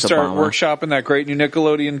 You guys Thanks, should start Obama. workshopping that great new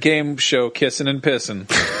Nickelodeon game show, Kissing and Pissing.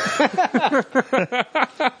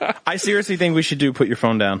 I seriously think we should put your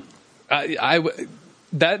phone down.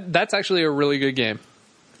 That's actually a really good game.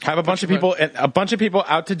 Have a bunch of people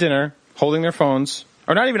out to dinner holding their phones,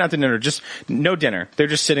 or not even out to dinner, just no dinner. They're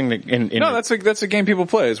just sitting in. No, that's a game people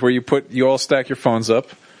play. Is where you all stack your phones up,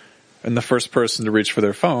 and the first person to reach for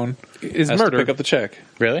their phone is has murdered. to pick up the check.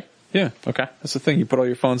 Really? Yeah. Okay. That's the thing. You put all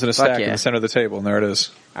your phones in a stack in the center of the table, and there it is.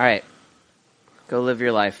 All right. Go live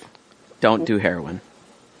your life. Don't do heroin.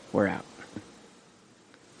 We're out.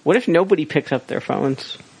 What if nobody picks up their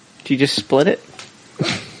phones? Do you just split it?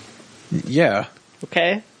 Yeah.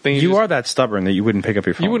 Okay. You are that stubborn that you wouldn't pick up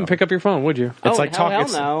your phone. You wouldn't pick up your phone, would you? It's like hell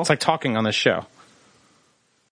talking. no. It's like talking on this show.